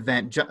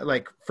event,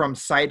 like from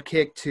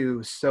sidekick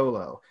to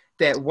solo.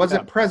 that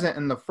wasn't present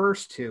in the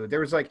first two.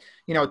 There was like,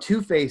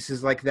 Two-Face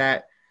is like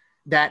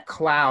that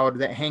cloud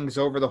that hangs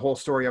over the whole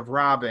story of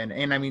Robin.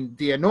 And I mean,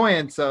 the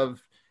annoyance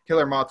of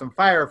Killer Moth and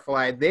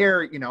Firefly,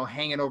 they're,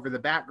 hanging over the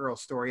Batgirl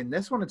story. And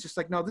this one, it's just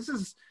like, no, this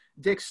is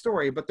Dick's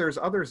story, but there's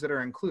others that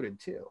are included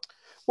too.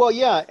 Well,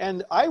 yeah,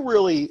 and I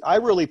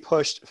really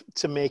pushed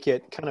to make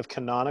it kind of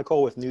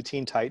canonical with New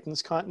Teen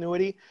Titans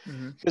continuity,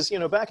 because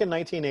back in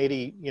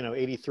 1980,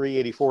 83,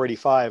 84,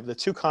 85, the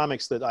two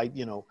comics that I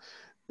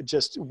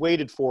just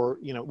waited for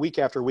week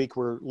after week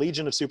were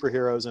Legion of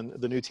Superheroes and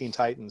the New Teen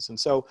Titans. And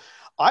so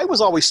I was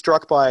always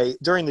struck by,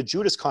 during the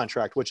Judas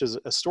Contract, which is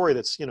a story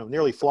that's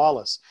nearly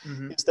flawless,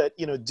 is that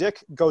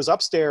Dick goes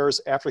upstairs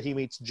after he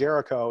meets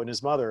Jericho and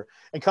his mother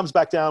and comes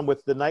back down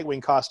with the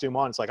Nightwing costume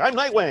on. It's like, I'm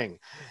Nightwing.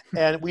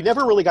 And we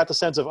never really got the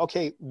sense of,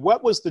 okay,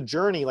 what was the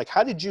journey, like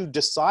how did you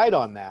decide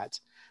on that,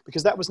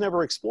 because that was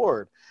never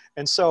explored.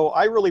 And so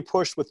I really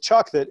pushed with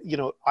Chuck that,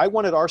 I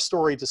wanted our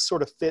story to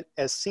sort of fit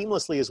as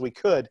seamlessly as we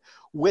could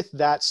with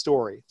that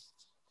story.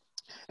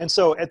 And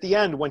so at the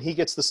end, when he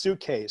gets the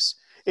suitcase,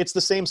 it's the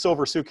same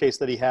silver suitcase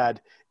that he had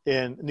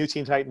in New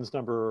Teen Titans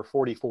number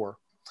 44.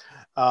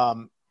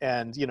 And,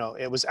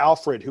 it was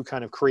Alfred who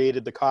kind of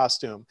created the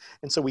costume.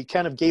 And so we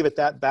kind of gave it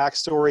that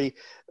backstory,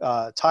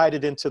 tied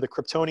it into the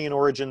Kryptonian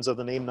origins of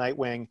the name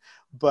Nightwing,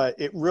 but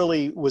it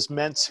really was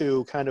meant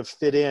to kind of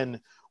fit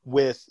in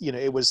with,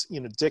 it was,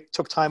 Dick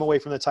took time away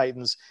from the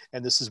Titans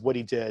and this is what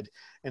he did.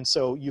 And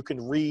so you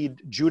can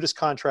read Judas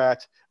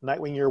Contract,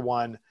 Nightwing Year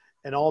One,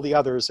 and all the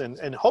others.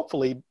 And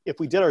hopefully if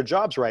we did our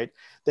jobs right,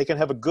 they can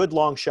have a good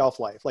long shelf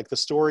life. Like the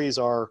stories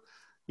are,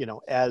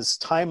 as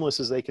timeless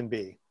as they can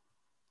be.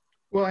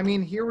 Well, I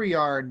mean, here we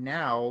are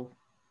now,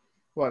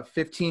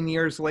 15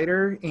 years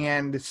later,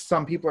 and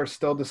some people are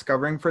still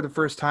discovering for the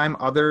first time.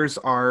 Others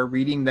are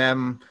reading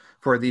them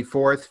for the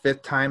fourth,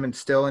 fifth time and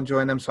still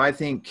enjoying them. So I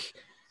think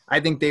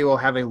they will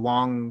have a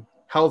long,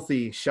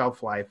 healthy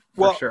shelf life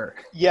for sure.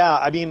 Yeah,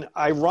 I mean,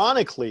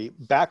 ironically,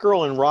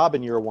 Batgirl and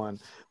Robin Year One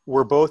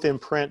were both in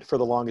print for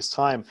the longest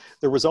time.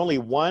 There was only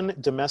one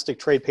domestic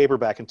trade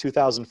paperback in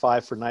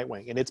 2005 for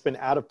Nightwing, and it's been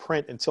out of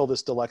print until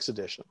this deluxe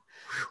edition.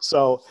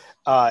 So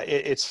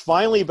it's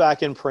finally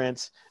back in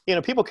print.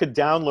 People could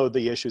download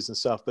the issues and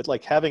stuff, but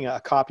like having a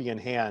copy in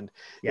hand,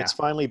 it's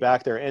finally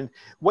back there. And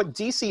what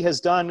DC has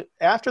done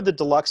after the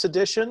deluxe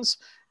editions,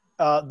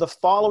 the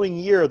following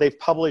year, they've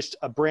published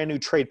a brand new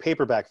trade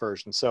paperback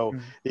version. So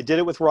they did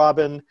it with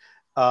Robin.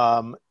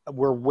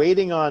 We're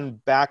waiting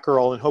on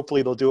Batgirl, and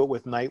hopefully they'll do it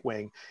with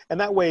Nightwing. And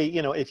that way,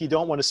 if you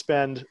don't want to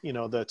spend,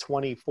 the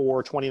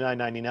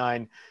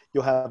 $29.99,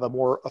 you'll have a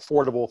more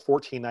affordable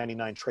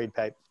 $14.99 trade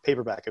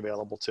paperback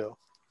available too.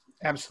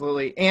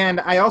 Absolutely. And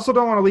I also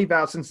don't want to leave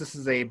out, since this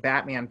is a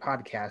Batman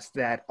podcast,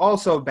 that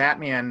also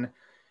Batman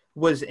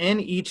was in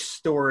each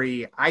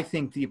story, I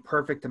think, the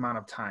perfect amount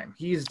of time.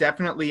 He's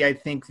definitely, I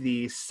think,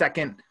 the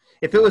second,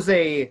 if it was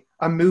a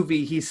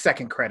movie, he's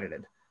second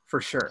credited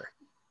for sure.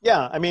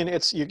 Yeah, I mean,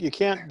 it's you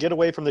can't get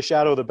away from the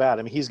shadow of the bat.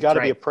 I mean, he's got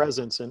to be a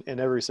presence in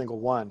every single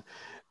one.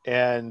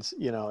 And,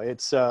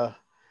 it's and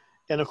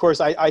of course,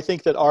 I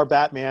think that our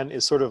Batman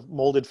is sort of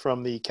molded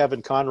from the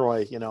Kevin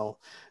Conroy,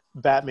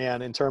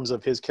 Batman in terms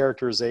of his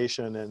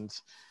characterization. And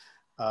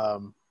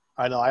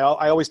I know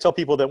I always tell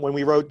people that when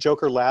we wrote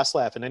Joker Last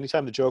Laugh, and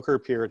anytime the Joker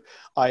appeared,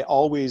 I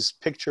always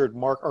pictured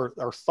Mark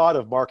or thought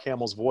of Mark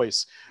Hamill's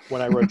voice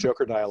when I wrote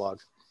Joker dialogue.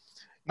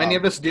 Many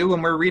of us do.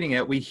 When we're reading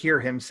it, we hear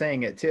him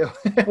saying it too.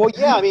 Well,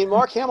 yeah, I mean,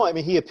 Mark Hamill, I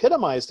mean, he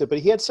epitomized it, but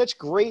he had such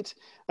great,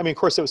 I mean, of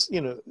course it was,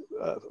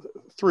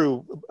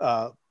 through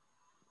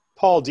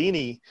Paul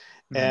Dini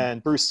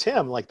and Bruce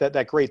Timm, like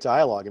that great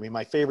dialogue. I mean,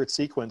 my favorite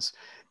sequence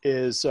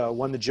is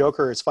when the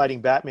Joker is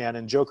fighting Batman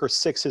and Joker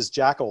sicks his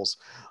jackals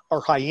or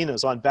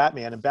hyenas on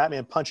Batman, and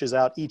Batman punches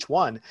out each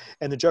one,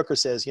 and the Joker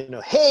says,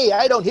 hey,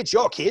 I don't hit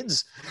your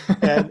kids.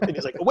 And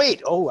he's like,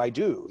 wait, oh, I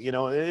do.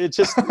 It's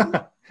just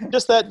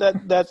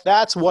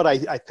that's what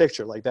I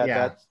picture, like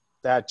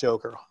that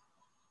Joker.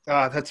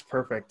 That's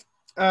perfect.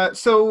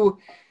 So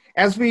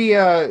as we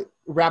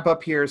wrap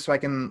up here, so I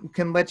can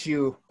let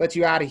you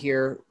out of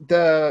here,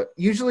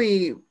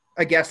 usually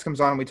a guest comes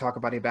on and we talk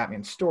about a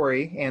Batman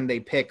story, and they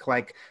pick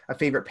like a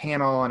favorite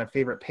panel and a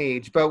favorite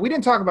page, but we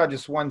didn't talk about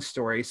just one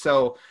story.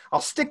 So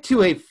I'll stick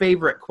to a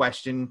favorite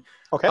question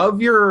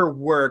of your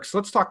works.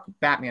 Let's talk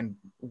Batman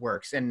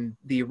works, and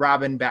the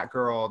Robin,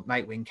 Batgirl,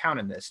 Nightwing count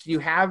in this. Do you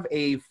have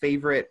a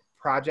favorite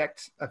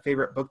project, a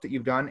favorite book that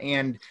you've done,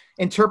 and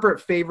interpret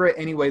favorite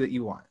any way that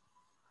you want?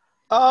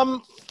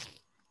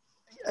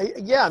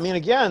 Yeah, I mean,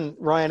 again,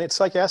 Ryan, it's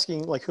like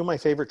asking like who my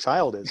favorite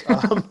child is.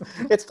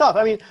 It's tough.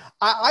 I mean,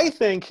 I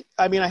think,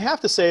 I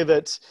have to say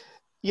that,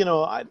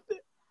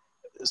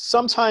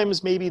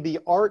 sometimes maybe the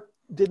art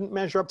didn't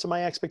measure up to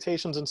my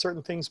expectations in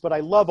certain things, but I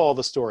love all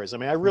the stories. I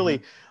mean,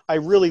 I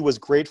really was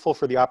grateful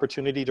for the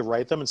opportunity to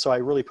write them. And so I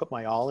really put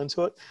my all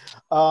into it.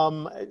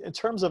 In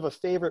terms of a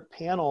favorite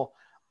panel,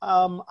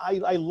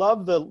 I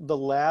love the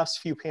last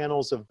few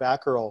panels of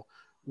Batgirl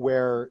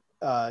where,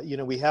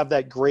 we have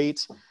that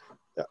great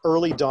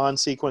early dawn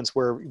sequence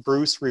where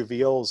Bruce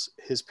reveals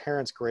his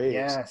parents' graves.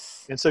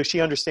 Yes. And so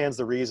she understands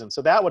the reason.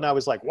 So that one I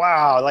was like,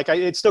 wow, like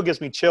it still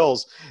gives me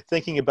chills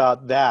thinking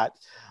about that.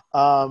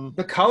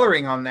 The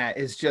coloring on that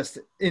is just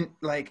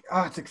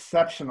it's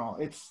exceptional.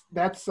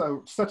 That's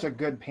such a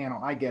good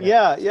panel. I get it.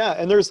 Yeah.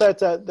 And there's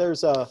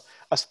there's a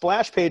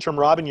splash page from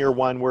Robin Year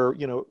One where,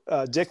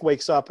 Dick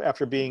wakes up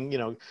after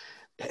being,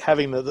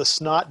 having the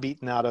snot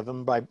beaten out of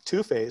him by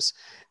Two-Face,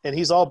 and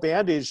he's all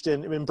bandaged,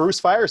 and Bruce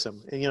fires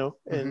him,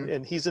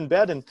 and he's in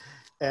bed,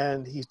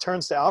 and he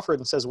turns to Alfred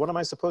and says, "What am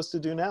I supposed to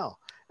do now?"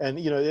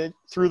 And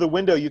through the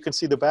window you can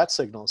see the bat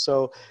signal.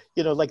 So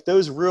like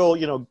those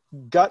real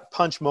gut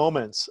punch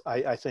moments,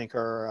 I think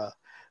are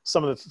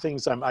some of the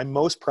things I'm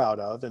most proud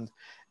of,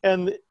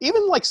 and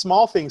even like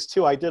small things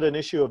too. I did an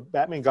issue of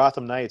Batman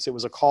Gotham Knights. It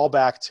was a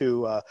callback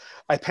to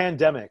a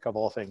pandemic of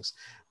all things,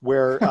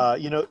 where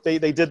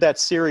they did that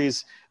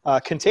series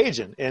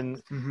Contagion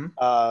in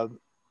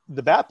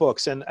the Bat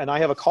books, and I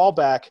have a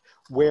callback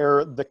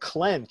where the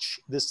clench,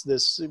 this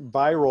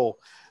viral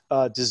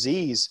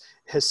disease,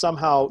 has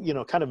somehow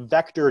kind of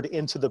vectored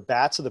into the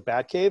bats of the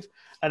Batcave.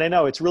 And I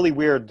know it's really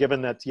weird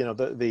given that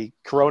the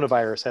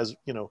coronavirus has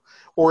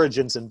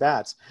origins in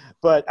bats,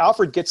 but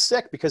Alfred gets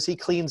sick because he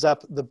cleans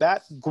up the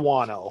bat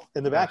guano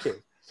in the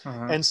Batcave.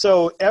 And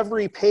so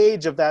every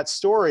page of that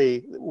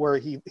story where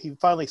he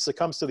finally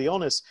succumbs to the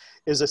illness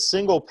is a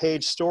single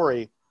page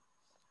story,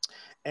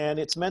 and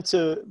it's meant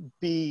to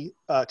be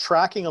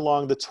tracking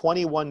along the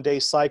 21-day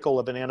cycle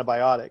of an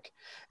antibiotic.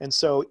 And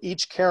so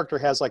each character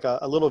has like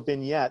a little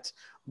vignette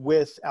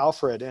with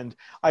Alfred. And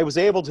I was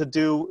able to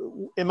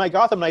do, in my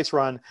Gotham Knights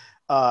run,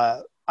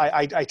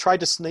 I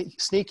tried to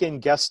sneak in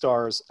guest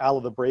stars out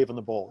of The Brave and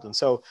the Bold. And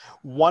so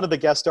one of the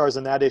guest stars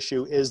in that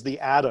issue is the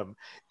Atom.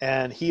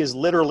 And he is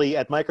literally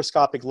at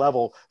microscopic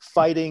level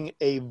fighting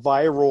a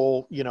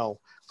viral,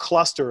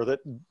 cluster that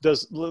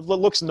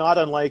looks not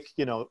unlike,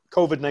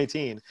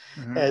 COVID-19,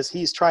 as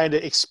he's trying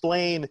to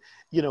explain,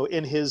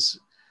 in his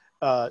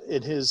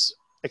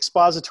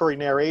expository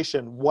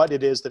narration what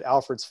it is that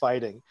Alfred's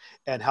fighting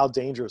and how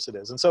dangerous it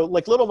is. And so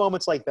like little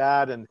moments like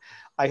that. And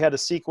I had a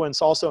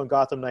sequence also in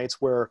Gotham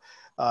Knights where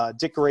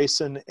Dick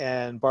Grayson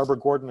and Barbara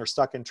Gordon are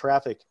stuck in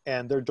traffic,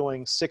 and they're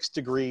doing 6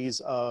 degrees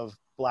of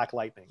black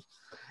lightning.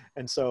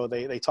 And so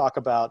they talk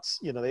about,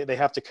 they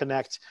have to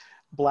connect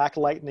black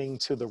lightning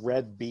to the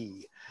red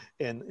bee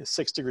in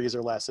 6 degrees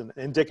or less.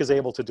 And Dick is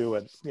able to do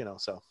it,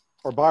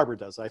 or Barbara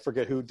does. I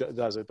forget who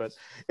does it, but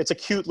it's a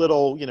cute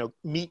little,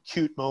 meet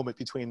cute moment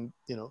between,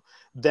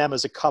 them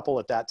as a couple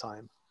at that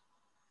time.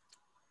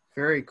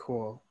 Very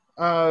cool.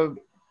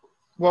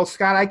 Well,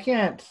 Scott, I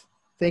can't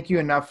thank you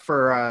enough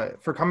for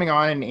coming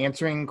on and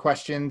answering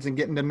questions and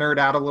getting to nerd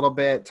out a little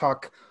bit,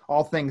 talk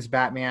all things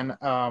Batman.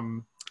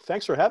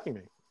 Thanks for having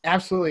me.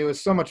 Absolutely. It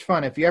was so much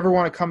fun. If you ever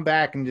want to come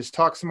back and just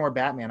talk some more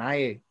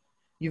Batman,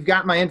 you've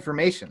got my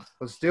information.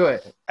 Let's do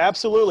it.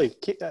 Absolutely.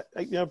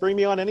 Bring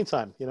me on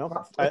anytime.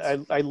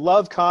 I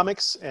love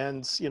comics,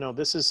 and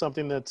this is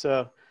something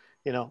that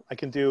I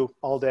can do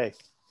all day,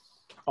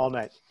 all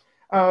night.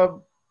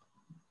 Do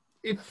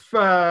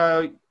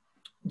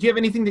you have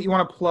anything that you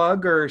want to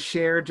plug or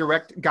share,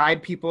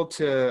 guide people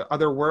to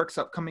other works,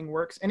 upcoming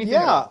works, anything?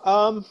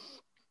 Yeah.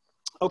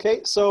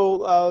 Okay.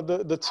 So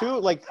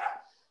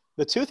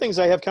the two things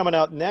I have coming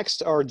out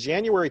next are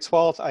January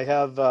 12th. I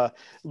have,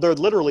 they're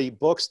literally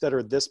books that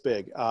are this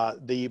big.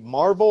 The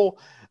Marvel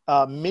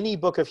Mini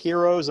Book of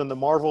Heroes and the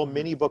Marvel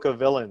Mini Book of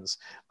Villains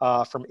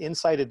from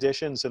Inside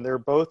Editions. And they're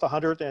both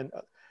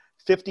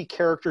 150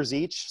 characters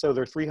each. So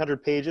they're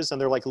 300 pages, and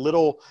they're like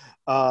little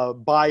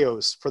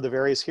bios for the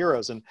various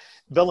heroes and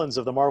villains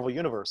of the Marvel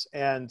Universe.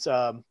 And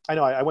I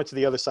know I went to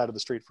the other side of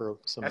the street for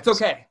some. That's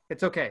okay.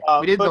 It's okay.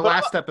 We did the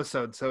last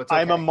episode, so it's okay.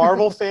 I'm a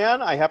Marvel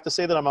fan. I have to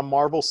say that I'm a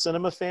Marvel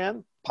cinema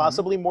fan,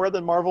 possibly more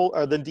than Marvel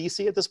or than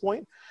DC at this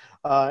point,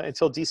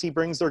 until DC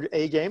brings their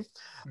A game.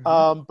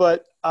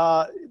 But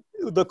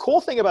the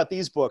cool thing about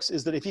these books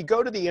is that if you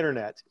go to the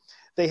internet,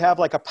 they have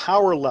like a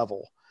power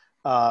level.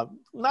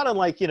 Not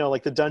unlike,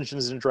 like the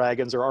Dungeons and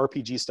Dragons or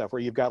RPG stuff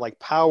where you've got like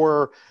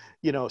power,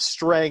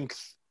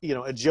 strength,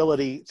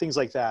 agility, things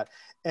like that.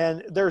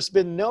 And there's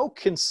been no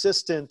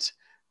consistent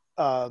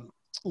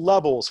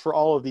levels for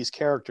all of these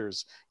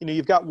characters.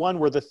 You've got one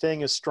where the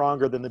Thing is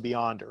stronger than the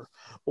Beyonder,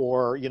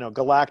 or,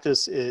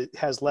 Galactus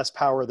has less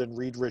power than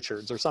Reed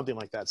Richards or something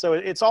like that. So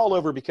it's all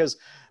over because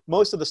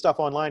most of the stuff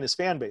online is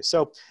fan-based.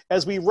 So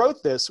as we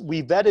wrote this,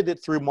 we vetted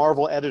it through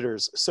Marvel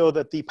editors so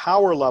that the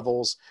power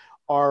levels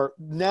are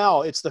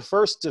now, it's the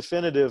first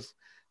definitive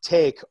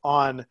take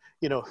on,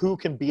 who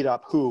can beat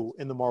up who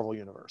in the Marvel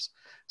universe.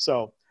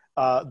 So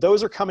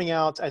those are coming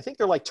out. I think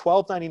they're like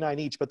 $12.99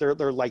 each, but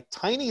they're like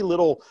tiny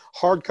little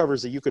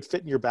hardcovers that you could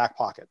fit in your back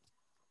pocket.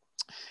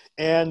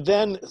 And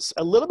then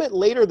a little bit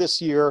later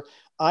this year,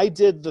 I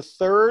did the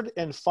 3rd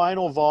and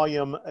final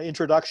volume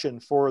introduction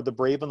for the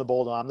Brave and the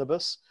Bold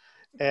Omnibus.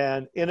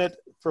 And in it,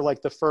 for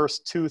like the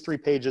first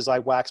 2-3 pages, I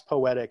wax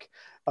poetic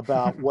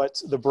about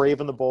what the Brave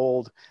and the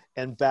Bold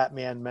and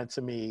Batman meant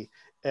to me,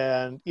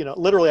 And,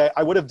 literally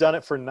I would have done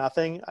it for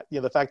nothing.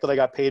 The fact that I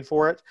got paid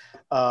for it,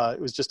 it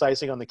was just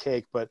icing on the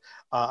cake. But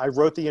I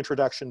wrote the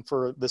introduction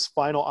for this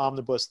final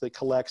omnibus that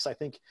collects, I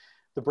think,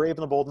 The Brave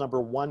and the Bold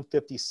number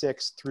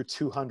 156 through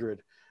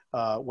 200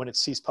 when it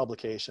ceased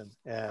publication.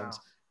 And Wow.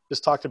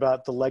 just talked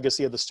about the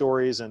legacy of the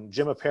stories, and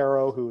Jim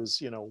Aparo, who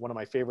is, one of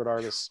my favorite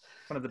artists.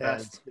 One of the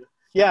best.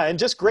 Yeah, and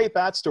just great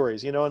bat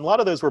stories, and a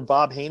lot of those were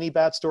Bob Haney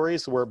bat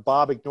stories where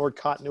Bob ignored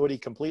continuity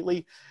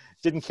completely,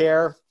 didn't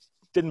care,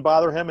 didn't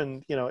bother him,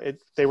 and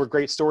they were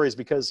great stories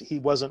because he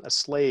wasn't a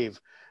slave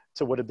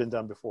to what had been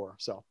done before.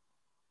 So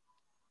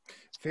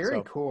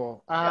Very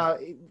cool. Yeah.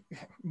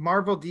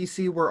 Marvel,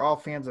 DC, we're all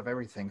fans of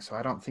everything, so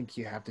I don't think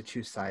you have to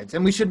choose sides,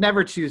 and we should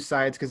never choose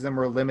sides because then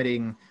we're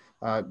limiting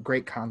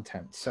great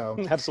content. So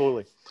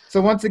Absolutely.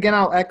 So once again,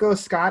 I'll echo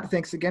Scott.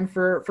 Thanks again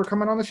for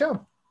coming on the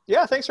show.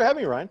 Yeah, thanks for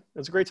having me, Ryan. It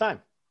was a great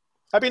time.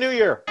 Happy New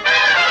Year.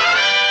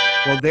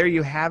 Well, there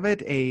you have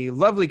it. A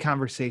lovely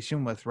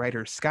conversation with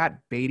writer Scott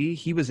Beatty.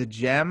 He was a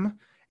gem,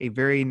 a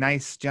very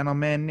nice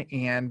gentleman,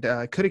 and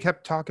could have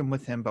kept talking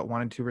with him, but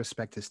wanted to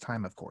respect his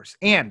time, of course.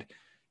 And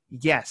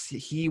yes,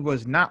 he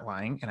was not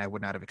lying, and I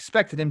would not have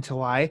expected him to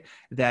lie,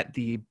 that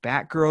the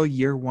Batgirl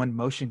Year One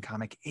motion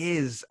comic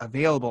is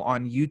available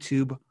on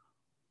YouTube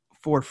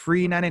for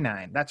free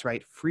 99. That's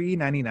right, free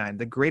 99,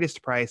 the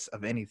greatest price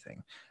of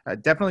anything.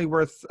 Definitely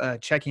worth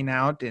checking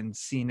out and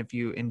seeing if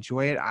you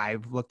enjoy it.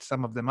 I've looked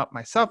some of them up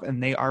myself,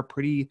 and they are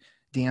pretty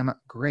damn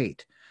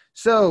great.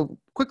 So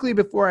quickly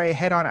before I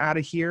head on out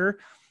of here,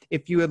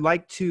 if you would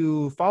like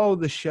to follow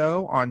the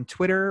show on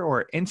Twitter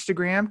or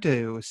Instagram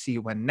to see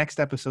when next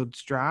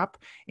episodes drop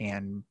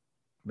and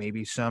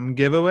maybe some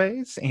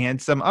giveaways and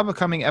some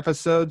upcoming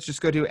episodes, just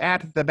go to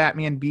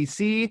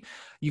 @thebatmanbc.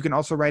 You can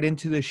also write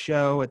into the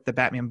show at the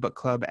Batman Book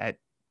Club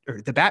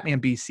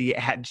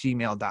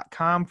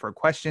thebatmanbc@gmail.com for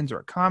questions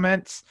or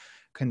comments.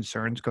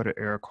 Concerns, go to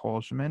Eric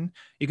Holzman.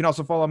 You can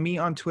also follow me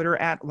on Twitter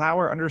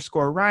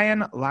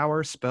 @Lauer_Ryan,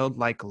 Lauer spelled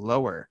like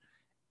lower.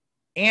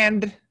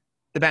 And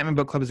the Batman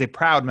Book Club is a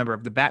proud member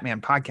of the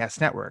Batman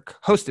Podcast Network,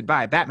 hosted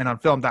by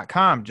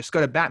BatmanOnFilm.com. Just go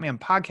to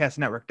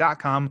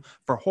BatmanPodcastNetwork.com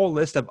for a whole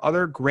list of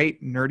other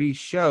great nerdy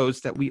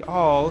shows that we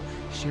all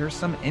share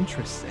some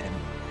interests in.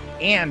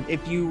 And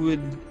if you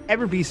would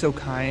ever be so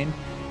kind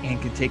and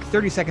could take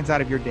 30 seconds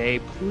out of your day,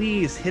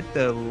 please hit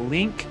the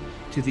link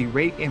to the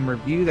rate and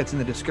review that's in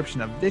the description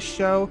of this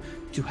show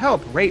to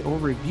help rate or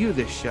review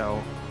this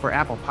show for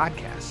Apple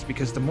Podcasts,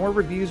 because the more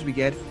reviews we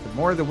get, the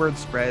more the word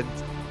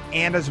spreads.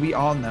 And as we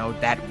all know,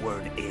 that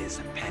word is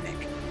panic.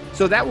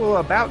 So that will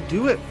about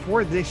do it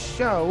for this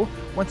show.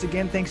 Once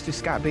again, thanks to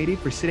Scott Beatty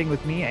for sitting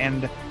with me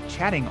and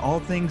chatting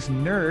all things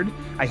nerd.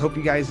 I hope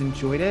you guys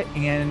enjoyed it.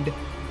 And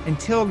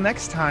until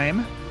next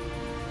time,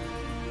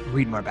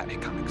 read more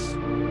Batman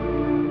comics.